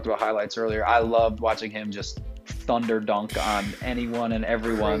 He's talked about highlights earlier. I loved watching him just thunder dunk on anyone and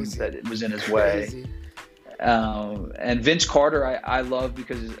everyone Crazy. that was in his way. Crazy. And Vince Carter, I love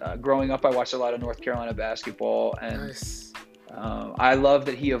because growing up, I watched a lot of North Carolina basketball, and Nice. I love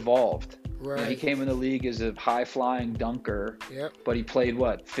that he evolved. Right. He came in the league as a high-flying dunker, Yep. but he played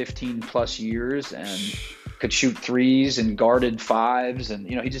 15 plus years and could shoot threes and guarded fives, and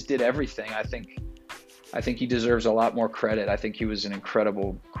he just did everything. I think he deserves a lot more credit. I think he was an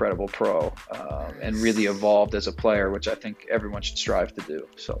incredible pro, and really evolved as a player, which I think everyone should strive to do.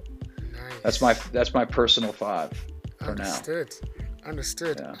 So Nice. that's my personal 5 for Understood.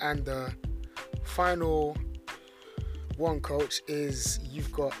 Yeah. And the final one, coach, is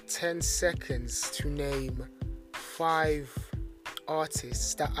you've got 10 seconds to name 5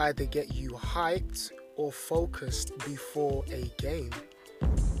 artists that either get you hyped or focused before a game. now.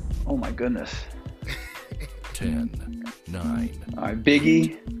 Oh my goodness. 10, 9, All right,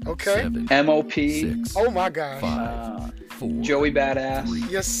 Biggie, Okay. 7, M.O.P., 6, Oh my gosh. 5, 4, Joey Badass. 3,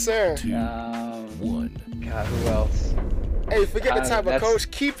 Yes, sir. 2, 1. God, who else? Hey, forget the timer, that's-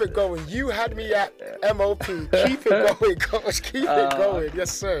 coach. Keep it going. You had me at MOP. Keep it going, coach. Keep it going. Yes,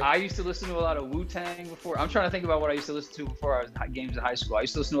 sir. I used to listen to a lot of Wu-Tang before. I'm trying to think about what I used to listen to before I was in games in high school. I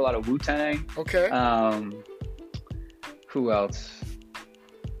used to listen to a lot of Wu-Tang. Okay. Who else?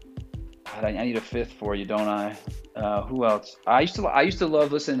 God, I need a fifth for you, don't I? Who else? I used to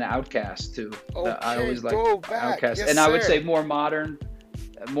love listening to Outkast too. I Okay, always liked go back. Outkast, Yes, and I would sir. say more modern.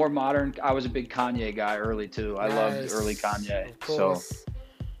 More modern. I was a big Kanye guy early too. I loved Nice. early Kanye. Of So course.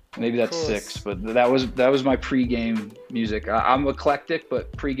 maybe Of that's six, course. but that was my pregame music. I'm eclectic,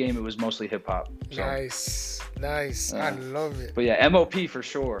 but pregame it was mostly hip hop. So, Nice. Nice. I love it. but yeah, M.O.P. for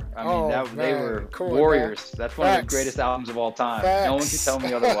sure. I mean, Oh, they man. were Come on now. warriors. That's one of the Facts. greatest albums of all time. Facts. No one can tell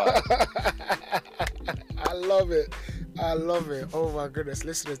me otherwise. I love it. I love it. Oh my goodness,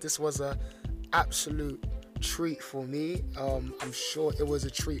 listeners, this was a absolute treat for me. I'm sure it was a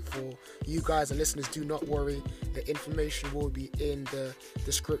treat for you guys and listeners. Do not worry. The information will be in the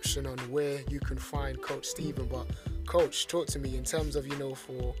description on where you can find Coach Stephen. But Coach, talk to me in terms of,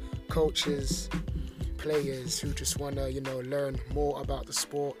 for coaches, players who just want to, learn more about the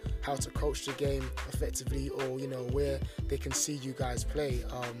sport, how to coach the game effectively, or, where they can see you guys play.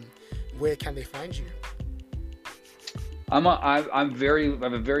 Where can they find you? I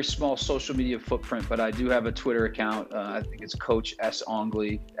have a very small social media footprint, but I do have a Twitter account. I think it's Coach S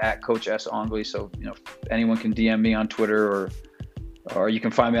Ongley at Coach S Ongley. So anyone can DM me on Twitter, or you can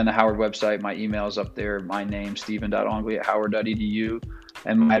find me on the Howard website. My email is up there. My name Stephen.Ongley@howard.edu.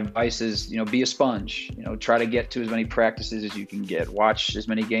 And my advice is be a sponge. Try to get to as many practices as you can get. Watch as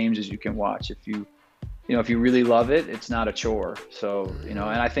many games as you can watch. If you really love it, it's not a chore. So and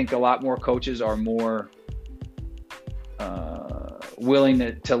I think a lot more coaches are more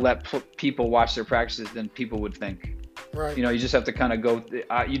willing to let people watch their practices than people would think. Right. You just have to kind of go.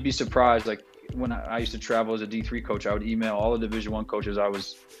 You'd be surprised. Like when I used to travel as a D3 coach, I would email all the Division I coaches I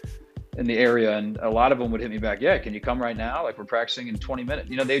was in the area, and a lot of them would hit me back. Yeah, can you come right now? Like we're practicing in 20 minutes.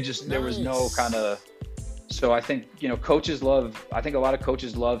 There was no kind of. So I think coaches love. I think a lot of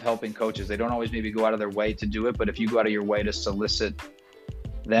coaches love helping coaches. They don't always maybe go out of their way to do it, but if you go out of your way to solicit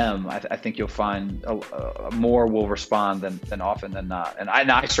them, I think you'll find more will respond than often than not. And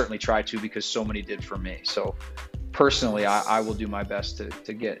I certainly try to, because so many did for me. So personally, I will do my best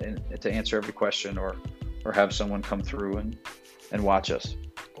to get in, to answer every question or have someone come through and watch us.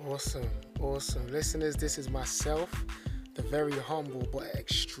 Awesome. Listeners, this is myself, the very humble but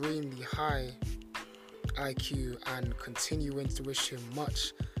extremely high IQ, and continuing to wish him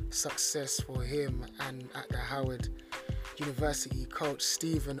much success for him and at the Howard University. Coach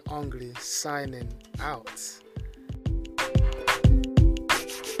Stephen Ongley signing out.